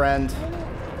yeeted, my friend.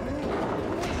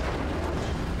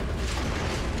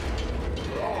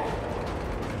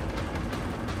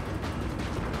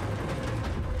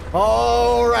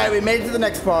 All right, we made it to the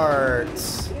next part.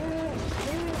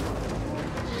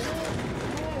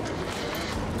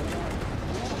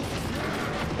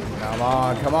 Come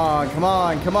on, come on, come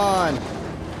on, come on.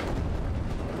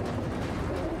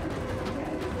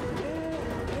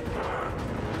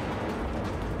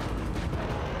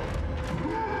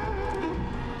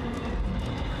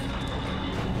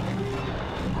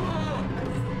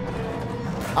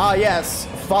 Ah, yes.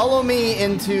 Follow me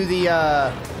into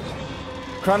the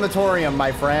crematorium,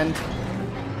 my friend.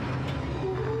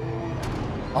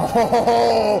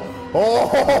 Oh,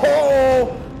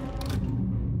 oh,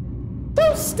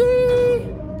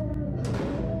 toasty.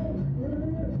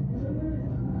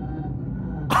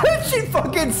 She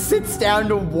fucking sits down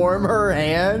to warm her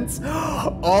hands.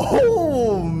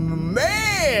 Oh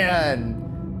man,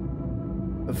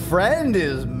 the friend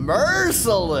is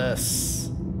merciless.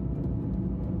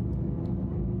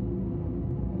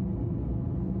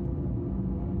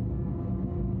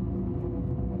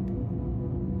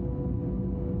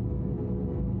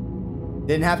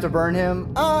 Didn't have to burn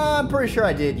him? I'm pretty sure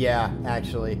I did, yeah,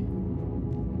 actually.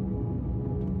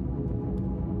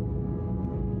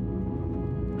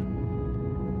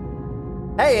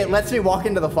 Hey, it lets me walk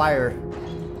into the fire.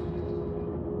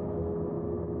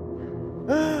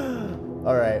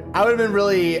 Alright. I would have been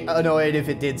really annoyed if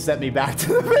it did set me back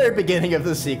to the very beginning of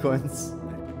the sequence.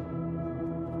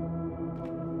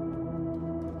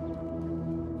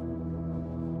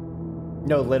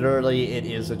 No, literally, it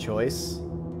is a choice.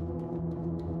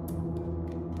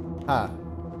 Huh.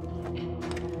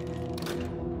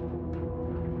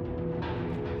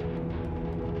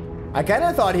 I kind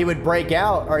of thought he would break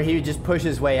out, or he would just push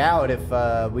his way out if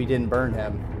we didn't burn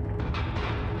him.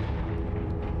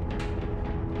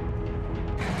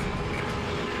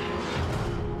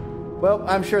 Well,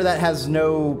 I'm sure that has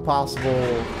no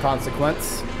possible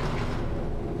consequence.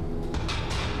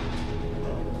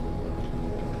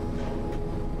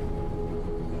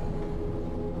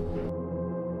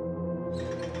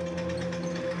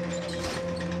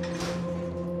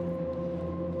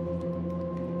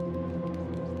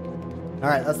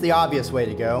 Alright, that's the obvious way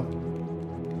to go.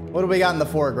 What do we got in the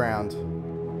foreground?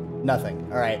 Nothing.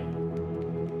 Alright.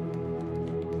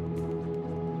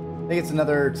 I think it's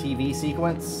another TV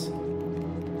sequence.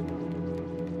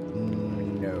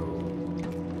 No.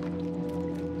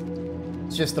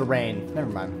 It's just the rain.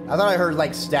 Never mind. I thought I heard,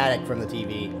 like, static from the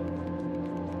TV.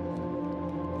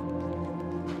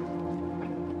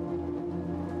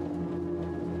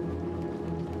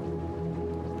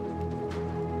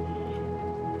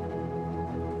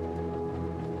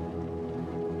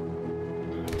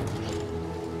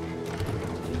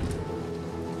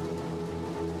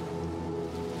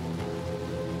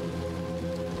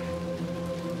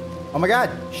 Oh my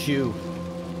god, shoe.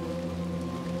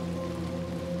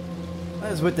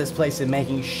 What is with this place in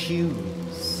making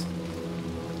shoes?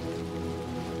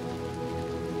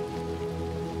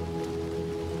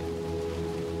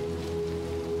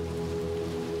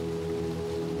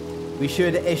 We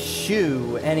should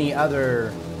eschew any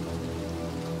other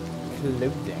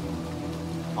clothing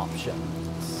options.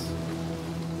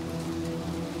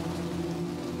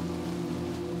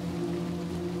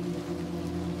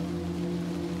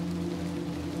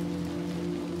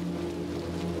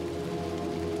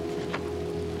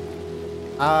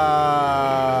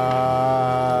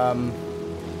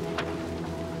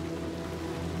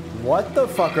 What the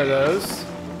fuck are those?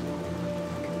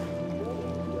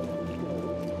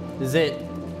 Is it...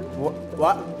 What?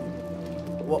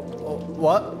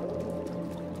 What?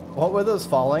 What were those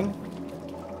falling?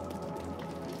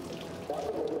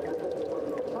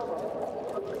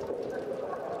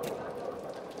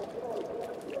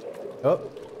 Oh.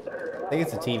 I think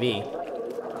it's a TV.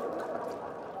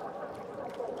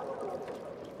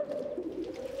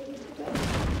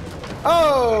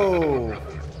 Oh!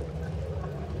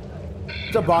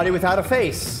 It's a body without a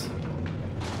face.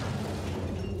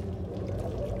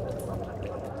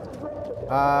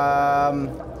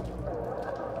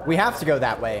 We have to go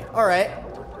that way. All right.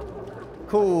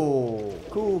 Cool.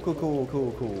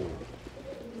 Cool.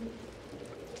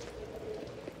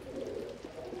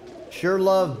 Sure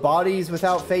love bodies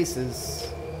without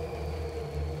faces.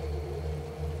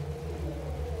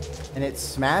 And it's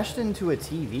smashed into a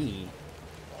TV.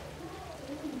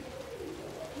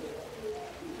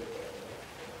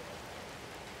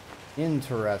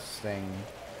 Interesting.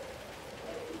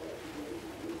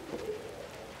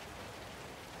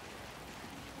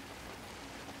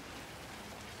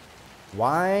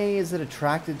 Why is it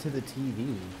attracted to the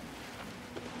TV?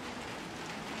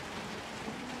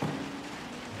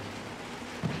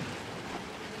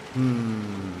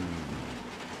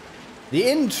 The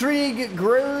intrigue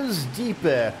grows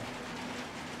deeper.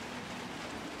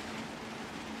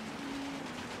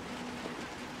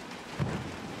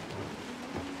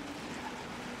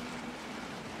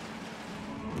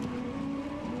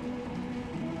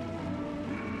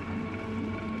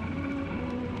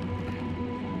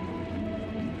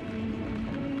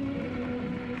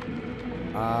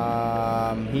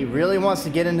 He really wants to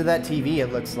get into that TV,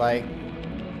 it looks like.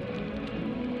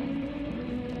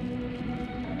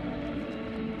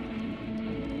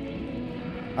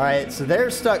 Alright, so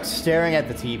they're stuck staring at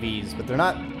the TVs, but they're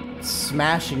not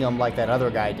smashing them like that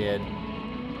other guy did.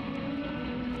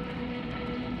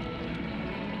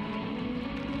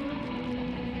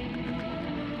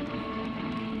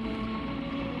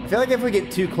 I feel like if we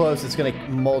get too close, it's gonna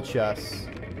mulch us.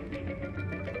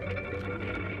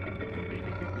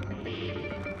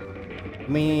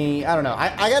 I don't know.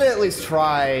 I gotta at least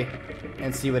try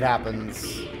and see what happens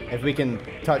if we can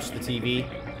touch the TV.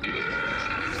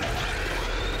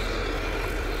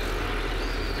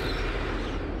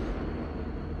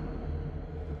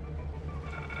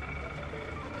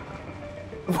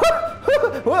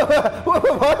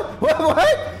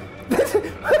 What? This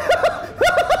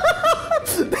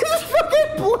is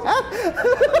fucking black.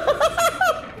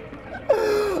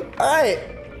 All right.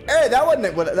 Hey, that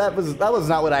wasn't what that was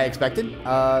not what I expected.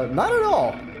 Not at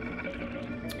all.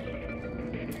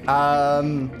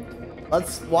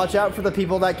 Let's watch out for the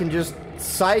people that can just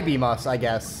side beam us, I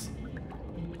guess.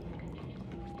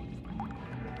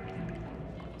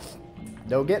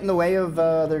 Don't get in the way of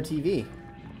their TV.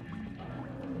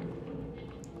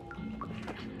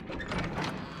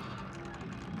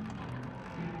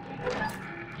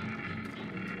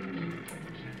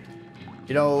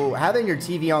 You know, having your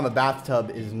TV on the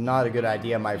bathtub is not a good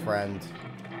idea, my friend.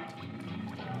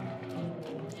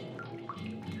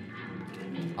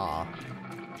 Aw.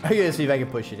 I'm gonna see if I can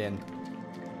push it in.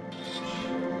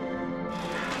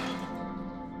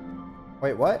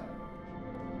 Wait, what?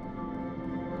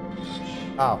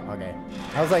 Oh, okay.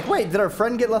 I was like, wait, did our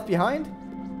friend get left behind?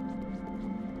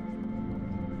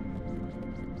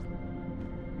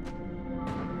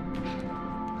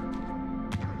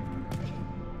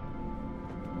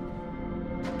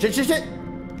 Shit.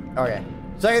 Okay.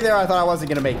 Second there, I thought I wasn't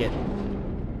gonna make it.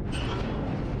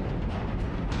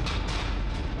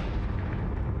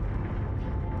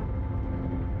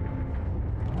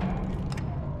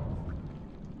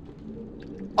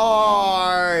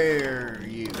 Are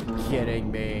you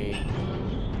kidding me?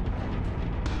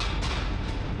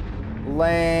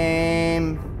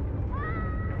 Lame.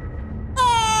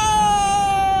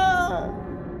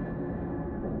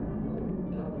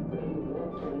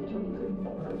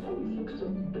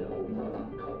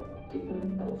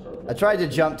 I tried to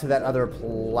jump to that other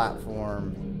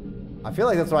platform. I feel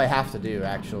like that's what I have to do,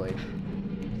 actually.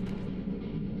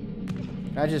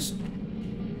 Can I just...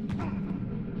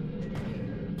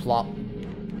 plop.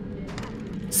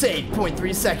 Save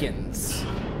 0.3 seconds.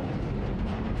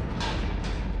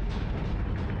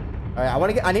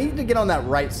 Alright, I need to get on that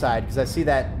right side because I see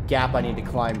that gap I need to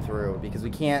climb through because we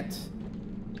can't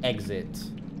exit.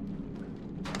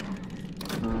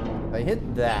 If I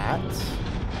hit that.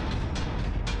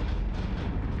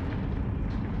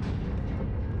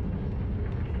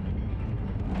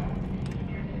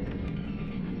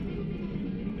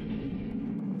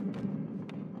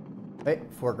 Hey,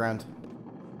 foreground.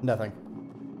 Nothing.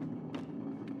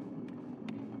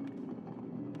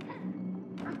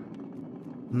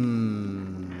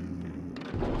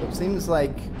 It seems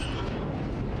like...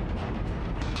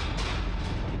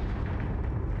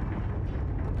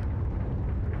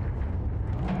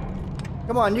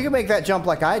 Come on, you can make that jump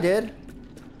like I did.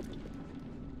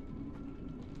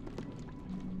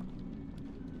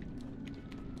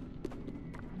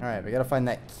 Alright, we gotta find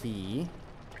that key.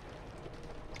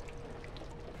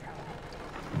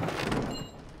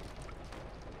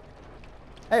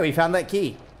 Hey, we found that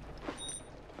key.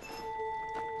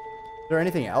 Is there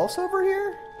anything else over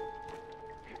here?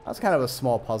 That's kind of a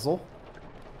small puzzle.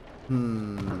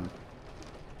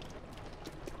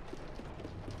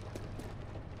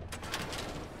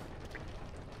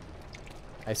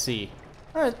 I see.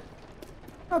 Alright.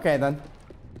 Okay, then.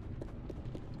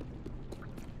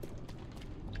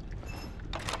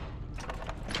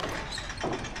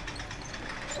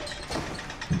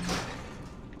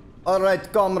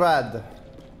 Alright, comrade.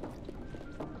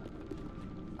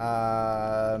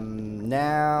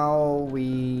 Now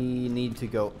we need to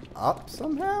go up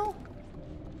somehow?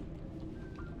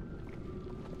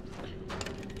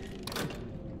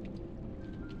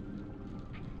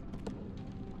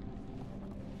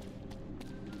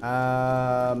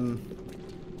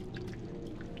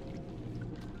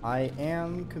 I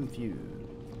am confused.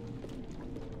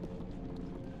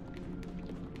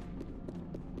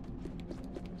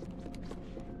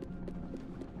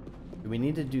 Do we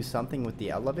need to do something with the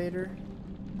elevator?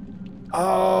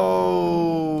 Oh,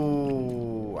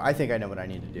 I think I know what I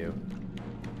need to do.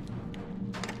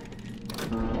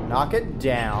 Knock it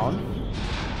down.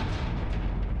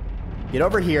 Get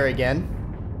over here again.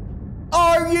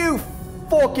 Are you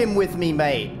fucking with me,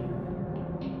 mate?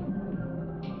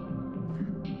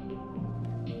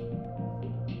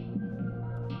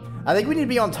 I think we need to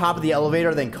be on top of the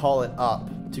elevator, then call it up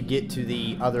to get to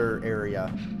the other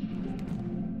area.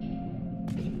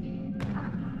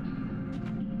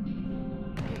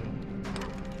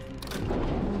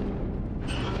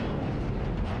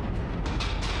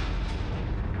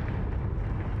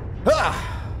 Ah!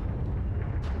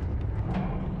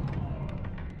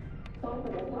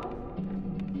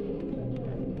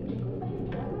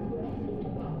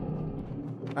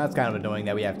 That's kind of annoying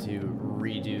that we have to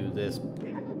redo this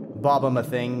Bobama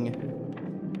thing.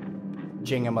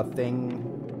 Jingama thing.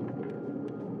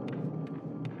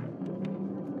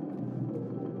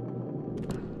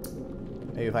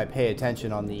 Maybe if I pay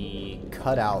attention on the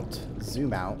cutout,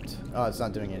 zoom out. Oh, it's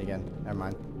not doing it again. Never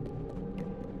mind.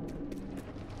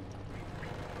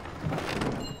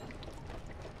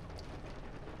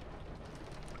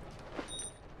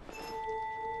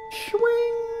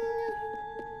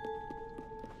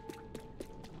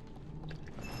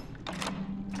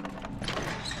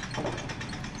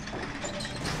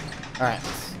 Alright,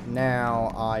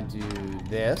 now I do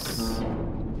this.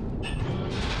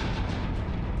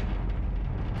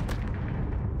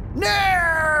 No!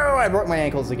 I broke my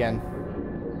ankles again.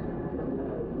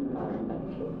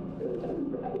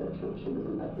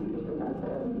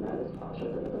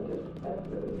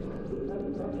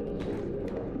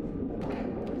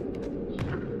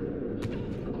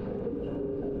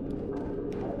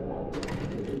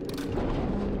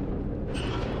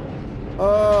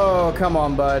 Oh, come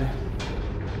on, bud.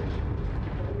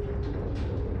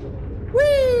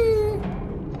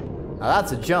 Now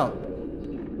that's a jump.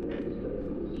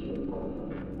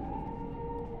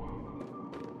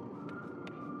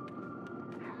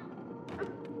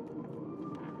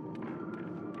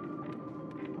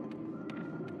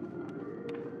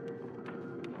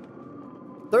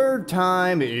 Third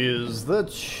time is the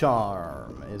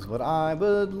charm, is what I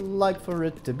would like for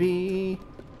it to be.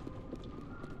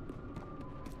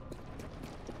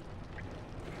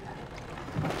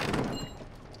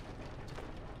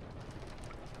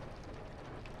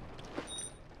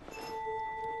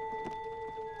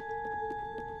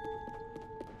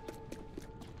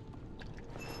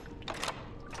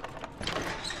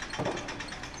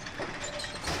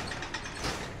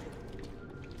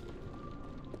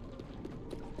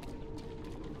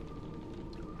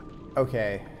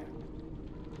 Okay.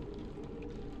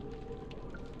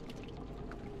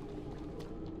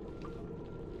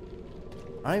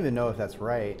 I don't even know if that's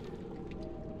right.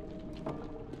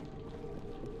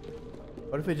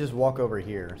 What if we just walk over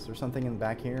here? Is there something in the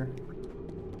back here?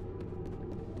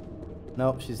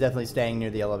 Nope, she's definitely staying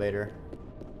near the elevator.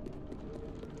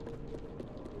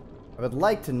 I would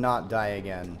like to not die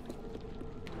again.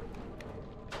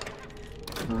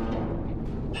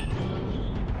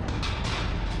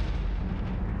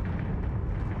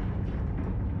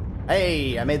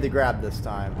 Hey, I made the grab this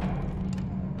time.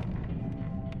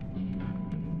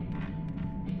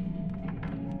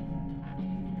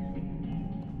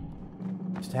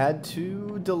 Just had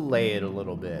to delay it a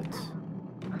little bit.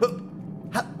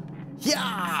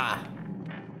 Yeah!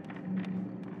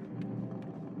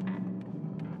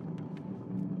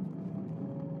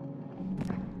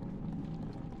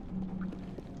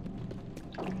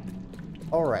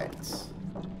 All right.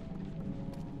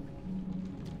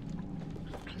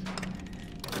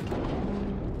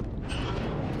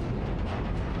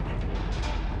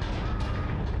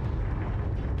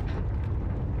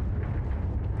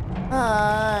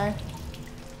 Hi.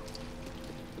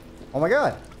 Oh my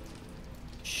god.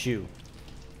 Shoe.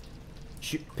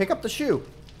 Shoe. Pick up the shoe.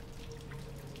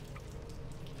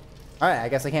 Alright, I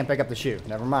guess I can't pick up the shoe.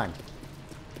 Never mind.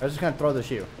 I was just gonna throw the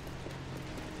shoe.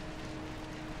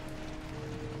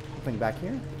 Something back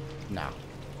here? No.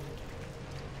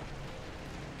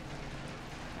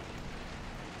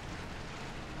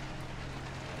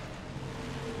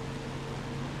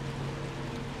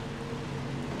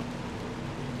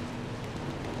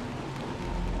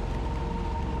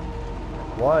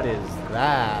 What is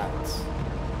that?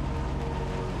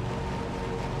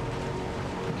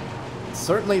 It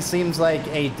certainly seems like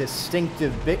a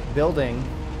distinctive big building.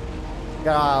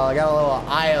 Got a little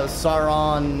Eye of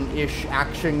Sauron-ish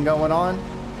action going on.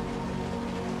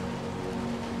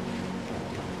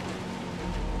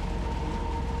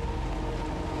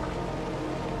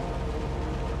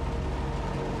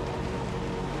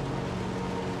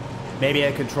 Maybe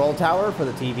a control tower for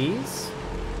the TVs?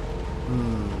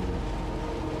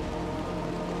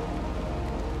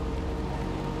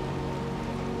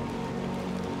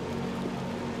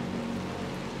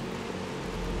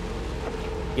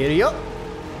 Giddy up.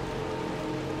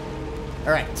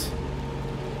 All right.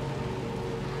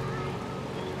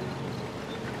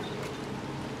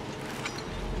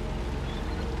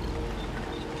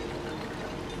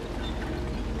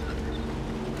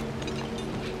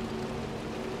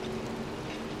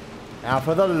 Now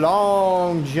for the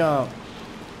long jump.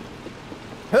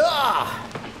 Ah!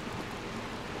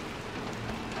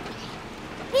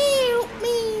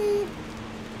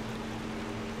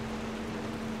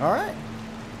 All right.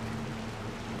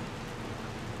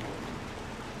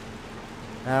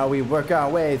 Now we work our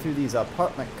way through these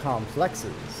apartment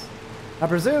complexes. I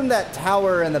presume that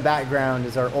tower in the background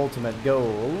is our ultimate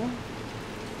goal.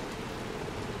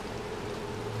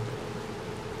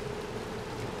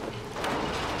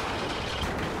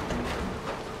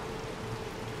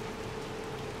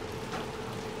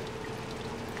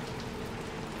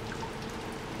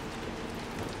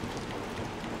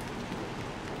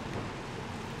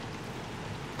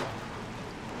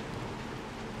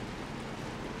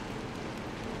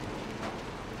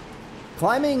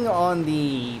 Climbing on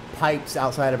the pipes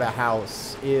outside of a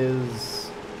house is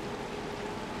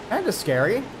kind of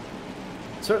scary.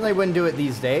 Certainly wouldn't do it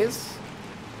these days.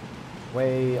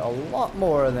 Weigh a lot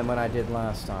more than when I did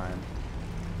last time.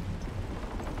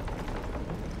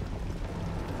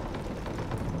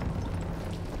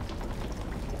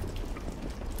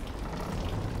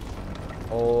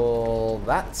 Oh,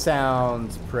 that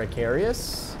sounds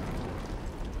precarious.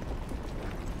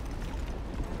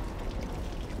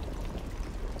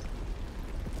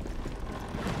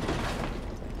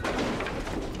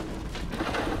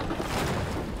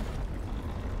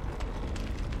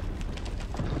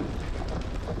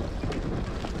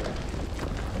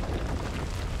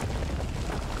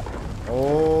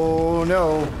 Oh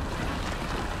no.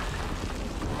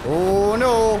 Oh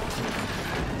no.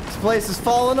 This place is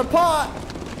falling apart.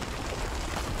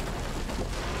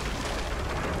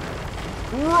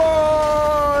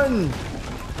 Run!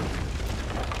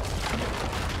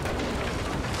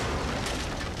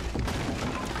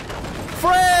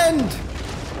 Friend!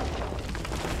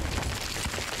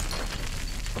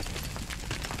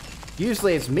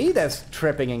 Usually it's me that's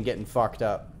tripping and getting fucked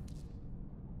up.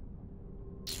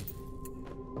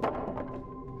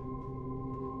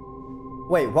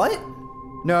 Wait, what?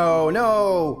 No,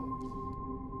 no!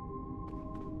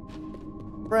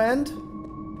 Friend?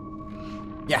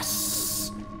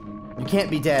 Yes! You can't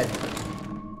be dead.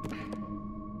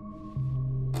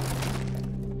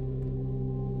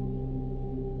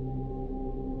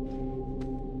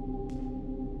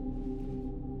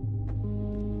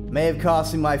 May have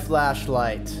cost me my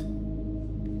flashlight,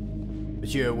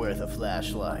 but you're worth a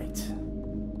flashlight.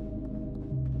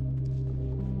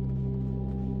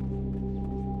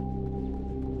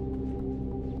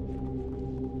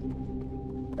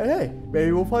 Hey,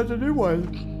 maybe we'll find a new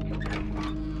one.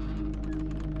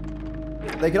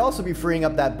 They could also be freeing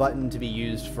up that button to be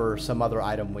used for some other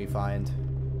item we find.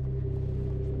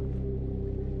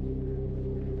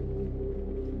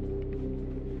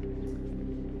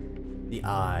 The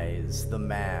eyes, the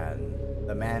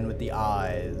man with the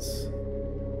eyes.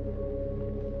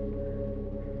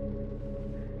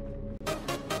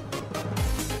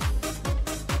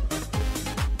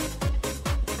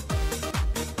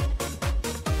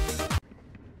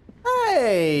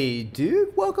 Hey,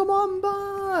 dude, welcome on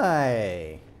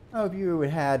by. I hope you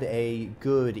had a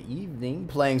good evening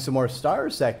playing some more Star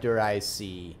Sector, I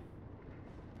see.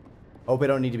 Hope I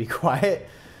don't need to be quiet.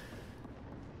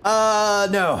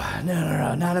 No,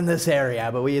 not in this area,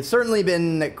 but we have certainly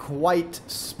been quite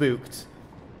spooked.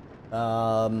 You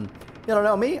don't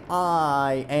know me,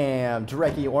 I am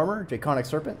Dreki Ormer, Draconic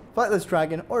Serpent, Flightless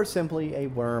Dragon, or simply a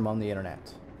worm on the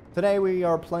internet. Today we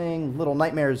are playing Little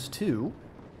Nightmares 2.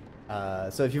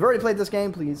 So if you've already played this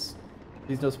game, please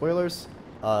no spoilers.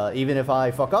 Even if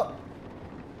I fuck up,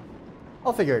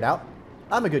 I'll figure it out.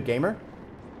 I'm a good gamer.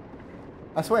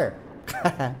 I swear.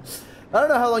 I don't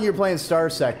know how long you're playing Star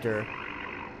Sector,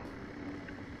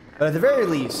 but at the very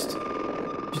least,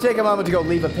 you take a moment to go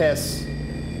leave a piss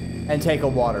and take a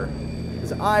water,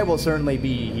 because I will certainly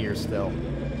be here still.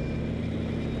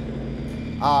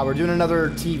 Ah, we're doing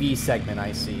another TV segment,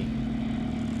 I see.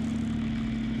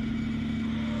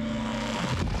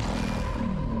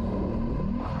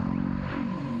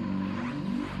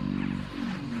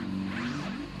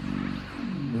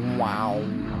 Wow,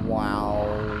 wow,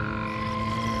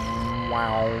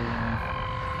 wow.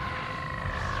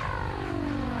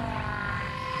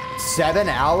 7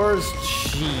 hours?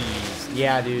 Jeez.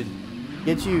 Yeah, dude.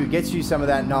 Get you some of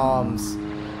that noms.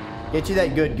 Get you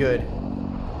that good.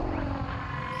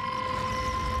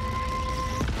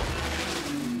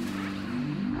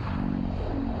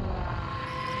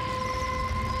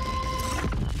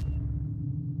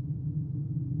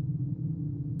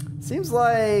 Seems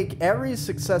like every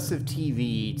successive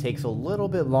TV takes a little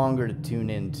bit longer to tune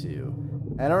into.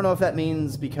 I don't know if that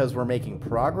means because we're making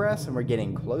progress and we're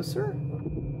getting closer.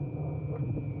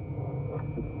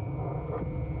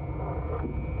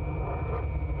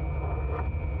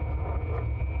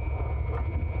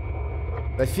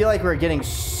 I feel like we're getting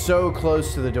so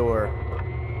close to the door.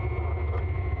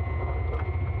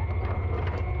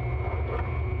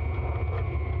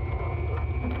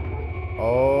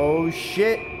 Oh,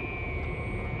 shit.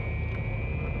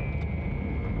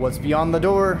 What's beyond the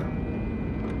door?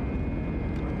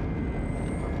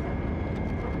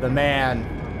 The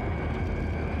man.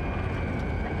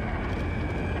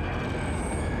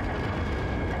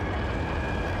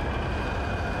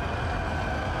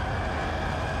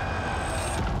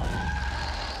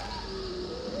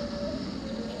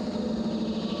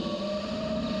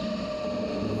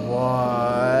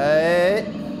 What?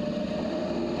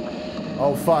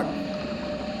 Oh, fuck.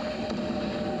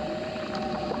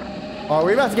 Oh, are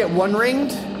we about to get one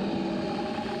ringed?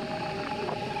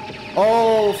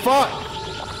 Oh, fuck.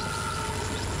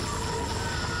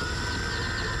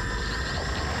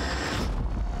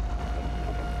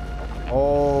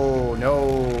 Oh,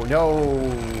 no, no.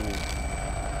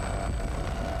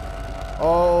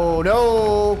 Oh,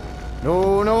 no.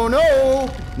 No, no, no.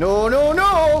 No, no,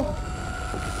 no.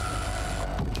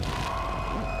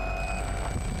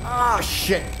 Ah,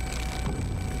 shit.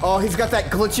 Oh, he's got that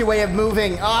glitchy way of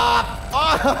moving. Ah!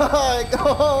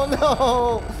 Oh,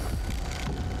 no.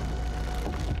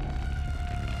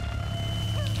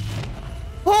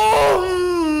 Oh!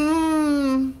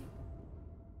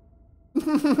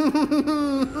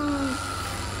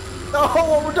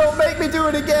 No, don't make me do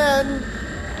it again.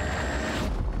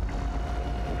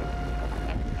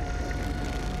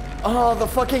 Oh, the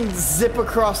fucking zip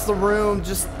across the room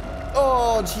just...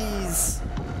 Oh, jeez.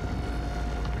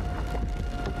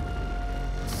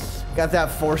 Got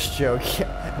that force joke.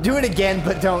 Do it again,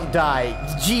 but don't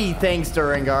die. Gee, thanks,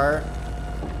 Durangar.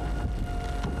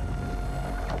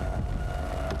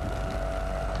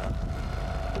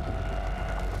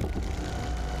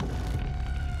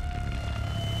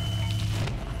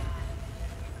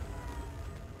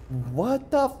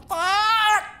 What the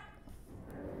fuck?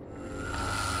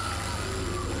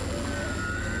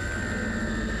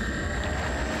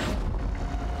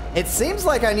 It seems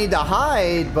like I need to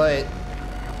hide, but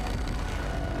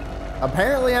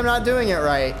apparently I'm not doing it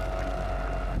right.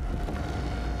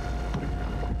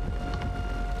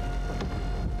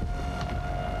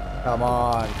 Come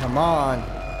on, come on.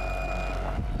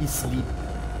 Be sleep.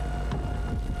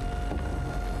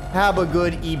 Have a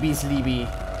good EB sleepy.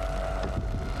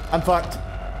 I'm fucked.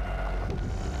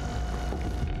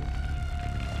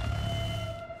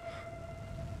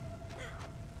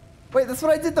 Wait, that's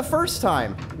what I did the first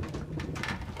time.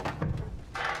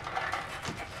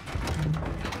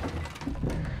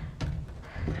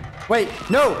 Wait,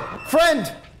 no!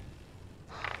 Friend!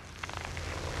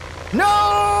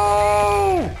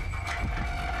 No!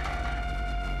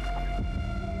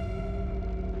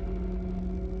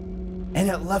 And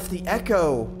it left the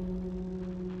echo.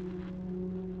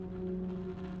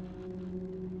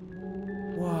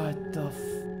 What the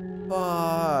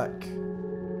fuck?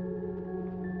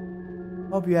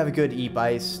 Hope you have a good Eat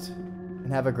Iced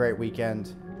and have a great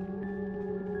weekend.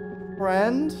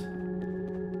 Friend?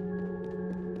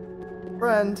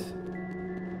 Friend.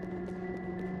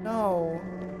 No.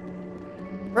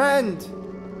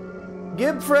 Friend!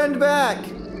 Give friend back!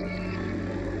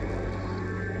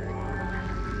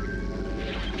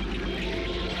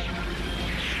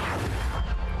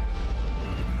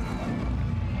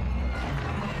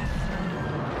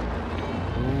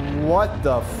 What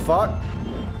the fuck?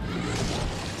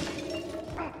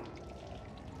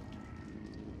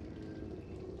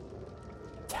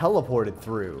 Teleported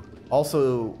through.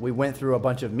 Also, we went through a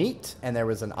bunch of meat, and there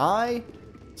was an eye.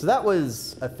 So that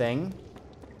was a thing.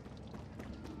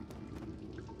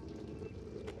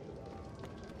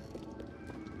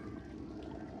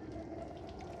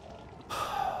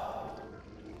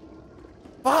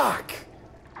 Fuck!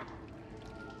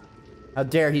 How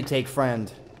dare he take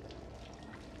friend?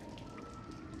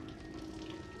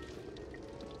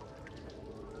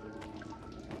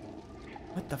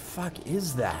 What the fuck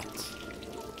is that?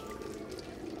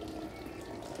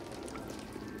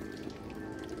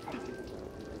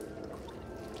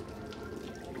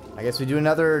 I guess we do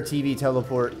another TV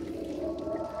teleport.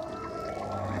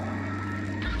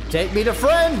 Take me to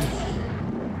friend!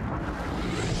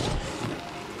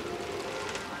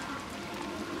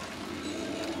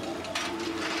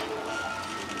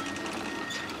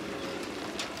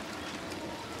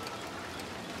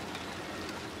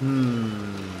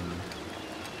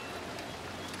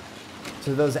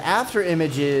 So those after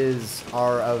images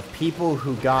are of people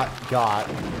who got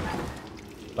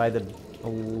by the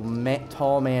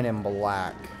tall man in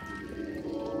black.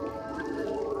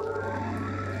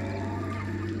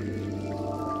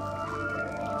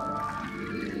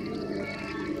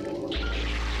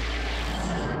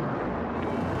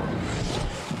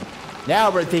 Now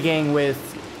we're thinking with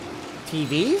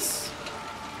TVs?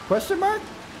 Question mark?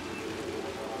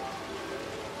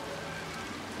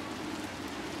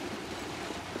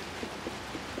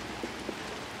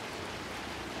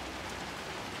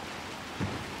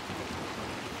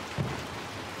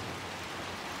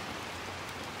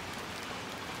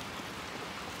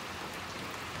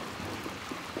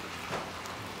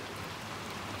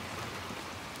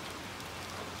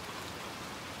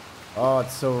 Oh,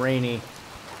 it's so rainy.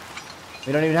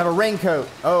 We don't even have a raincoat.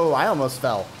 Oh, I almost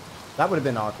fell. That would have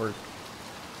been awkward.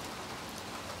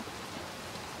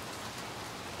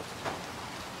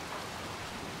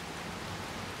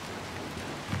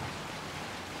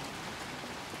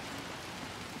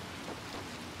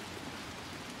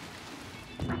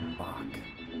 Fuck.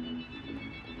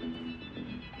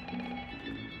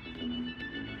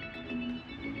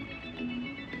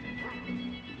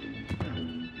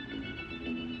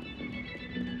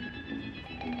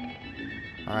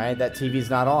 Alright, that TV's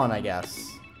not on, I guess.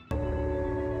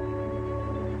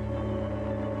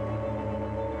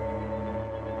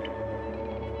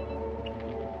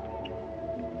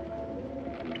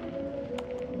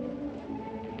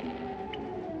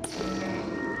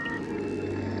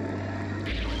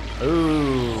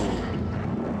 Ooh.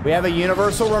 We have a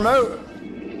universal remote.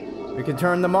 We can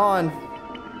turn them on.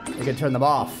 We can turn them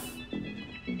off.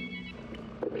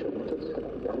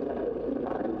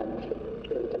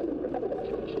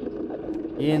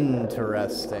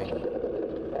 Interesting.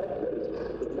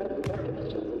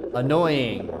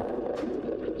 Annoying.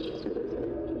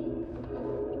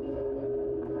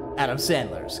 Adam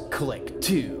Sandler's Click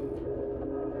 2.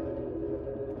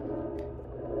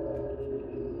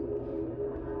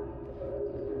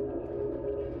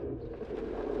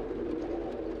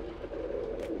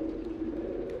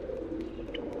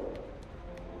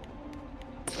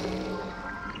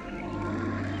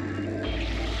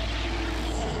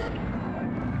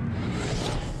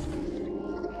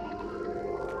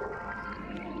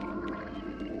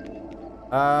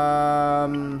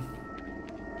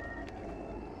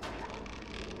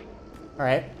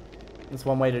 Alright. That's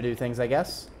one way to do things, I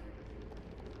guess.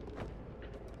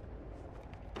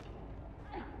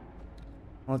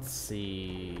 Let's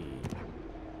see.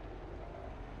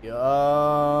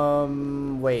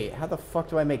 Wait, how the fuck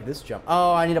do I make this jump?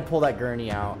 Oh, I need to pull that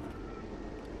gurney out.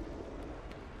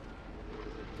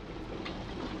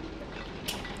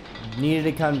 Needed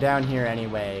to come down here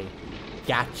anyway.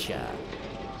 Gotcha.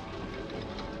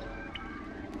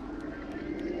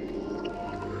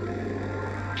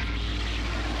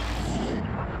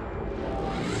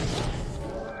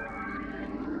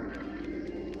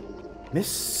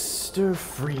 Mr.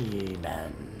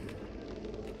 Freeman.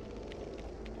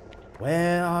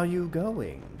 Where are you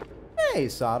going? Hey,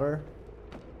 Solder.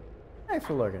 Thanks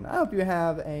for lurking. I hope you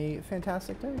have a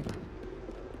fantastic day.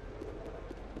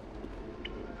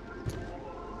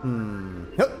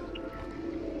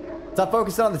 Stop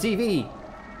focusing on the TV.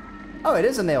 Oh, it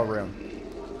is a nail room.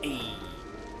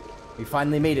 We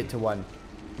finally made it to one.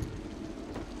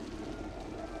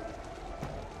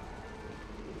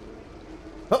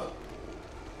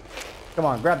 Come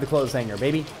on, grab the clothes hanger,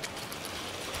 baby.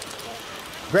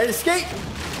 Great escape!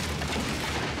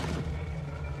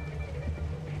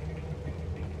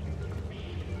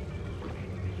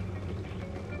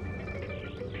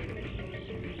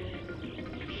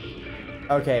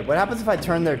 Okay, what happens if I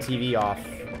turn their TV off?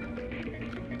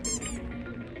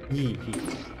 Yee.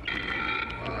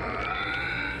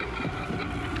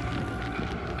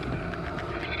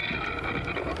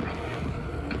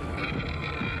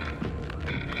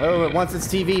 Oh, it wants its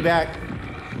TV back.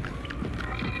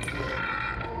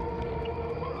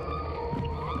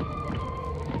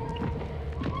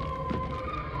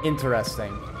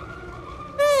 Interesting.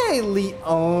 Hey,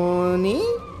 Leone.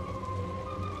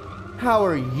 How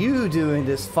are you doing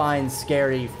this fine,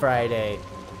 scary Friday?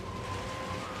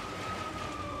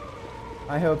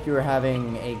 I hope you're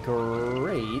having a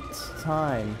great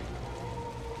time.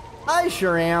 I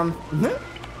sure am.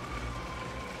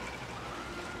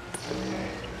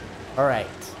 Alright.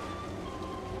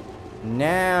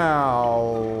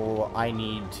 Now I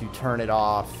need to turn it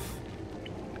off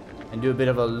and do a bit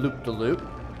of a loop-de-loop.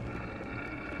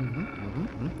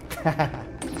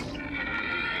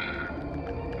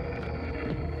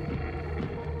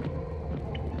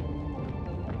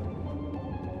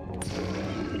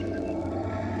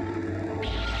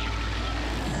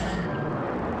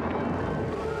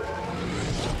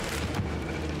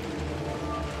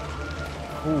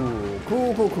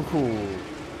 Cool.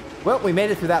 Well, we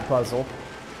made it through that puzzle.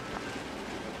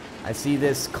 I see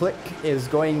this click is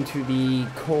going to be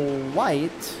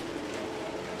quite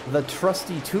the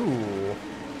trusty tool.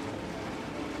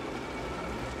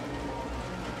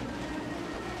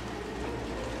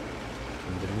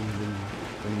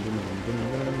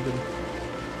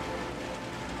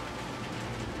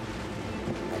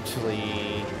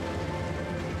 Actually,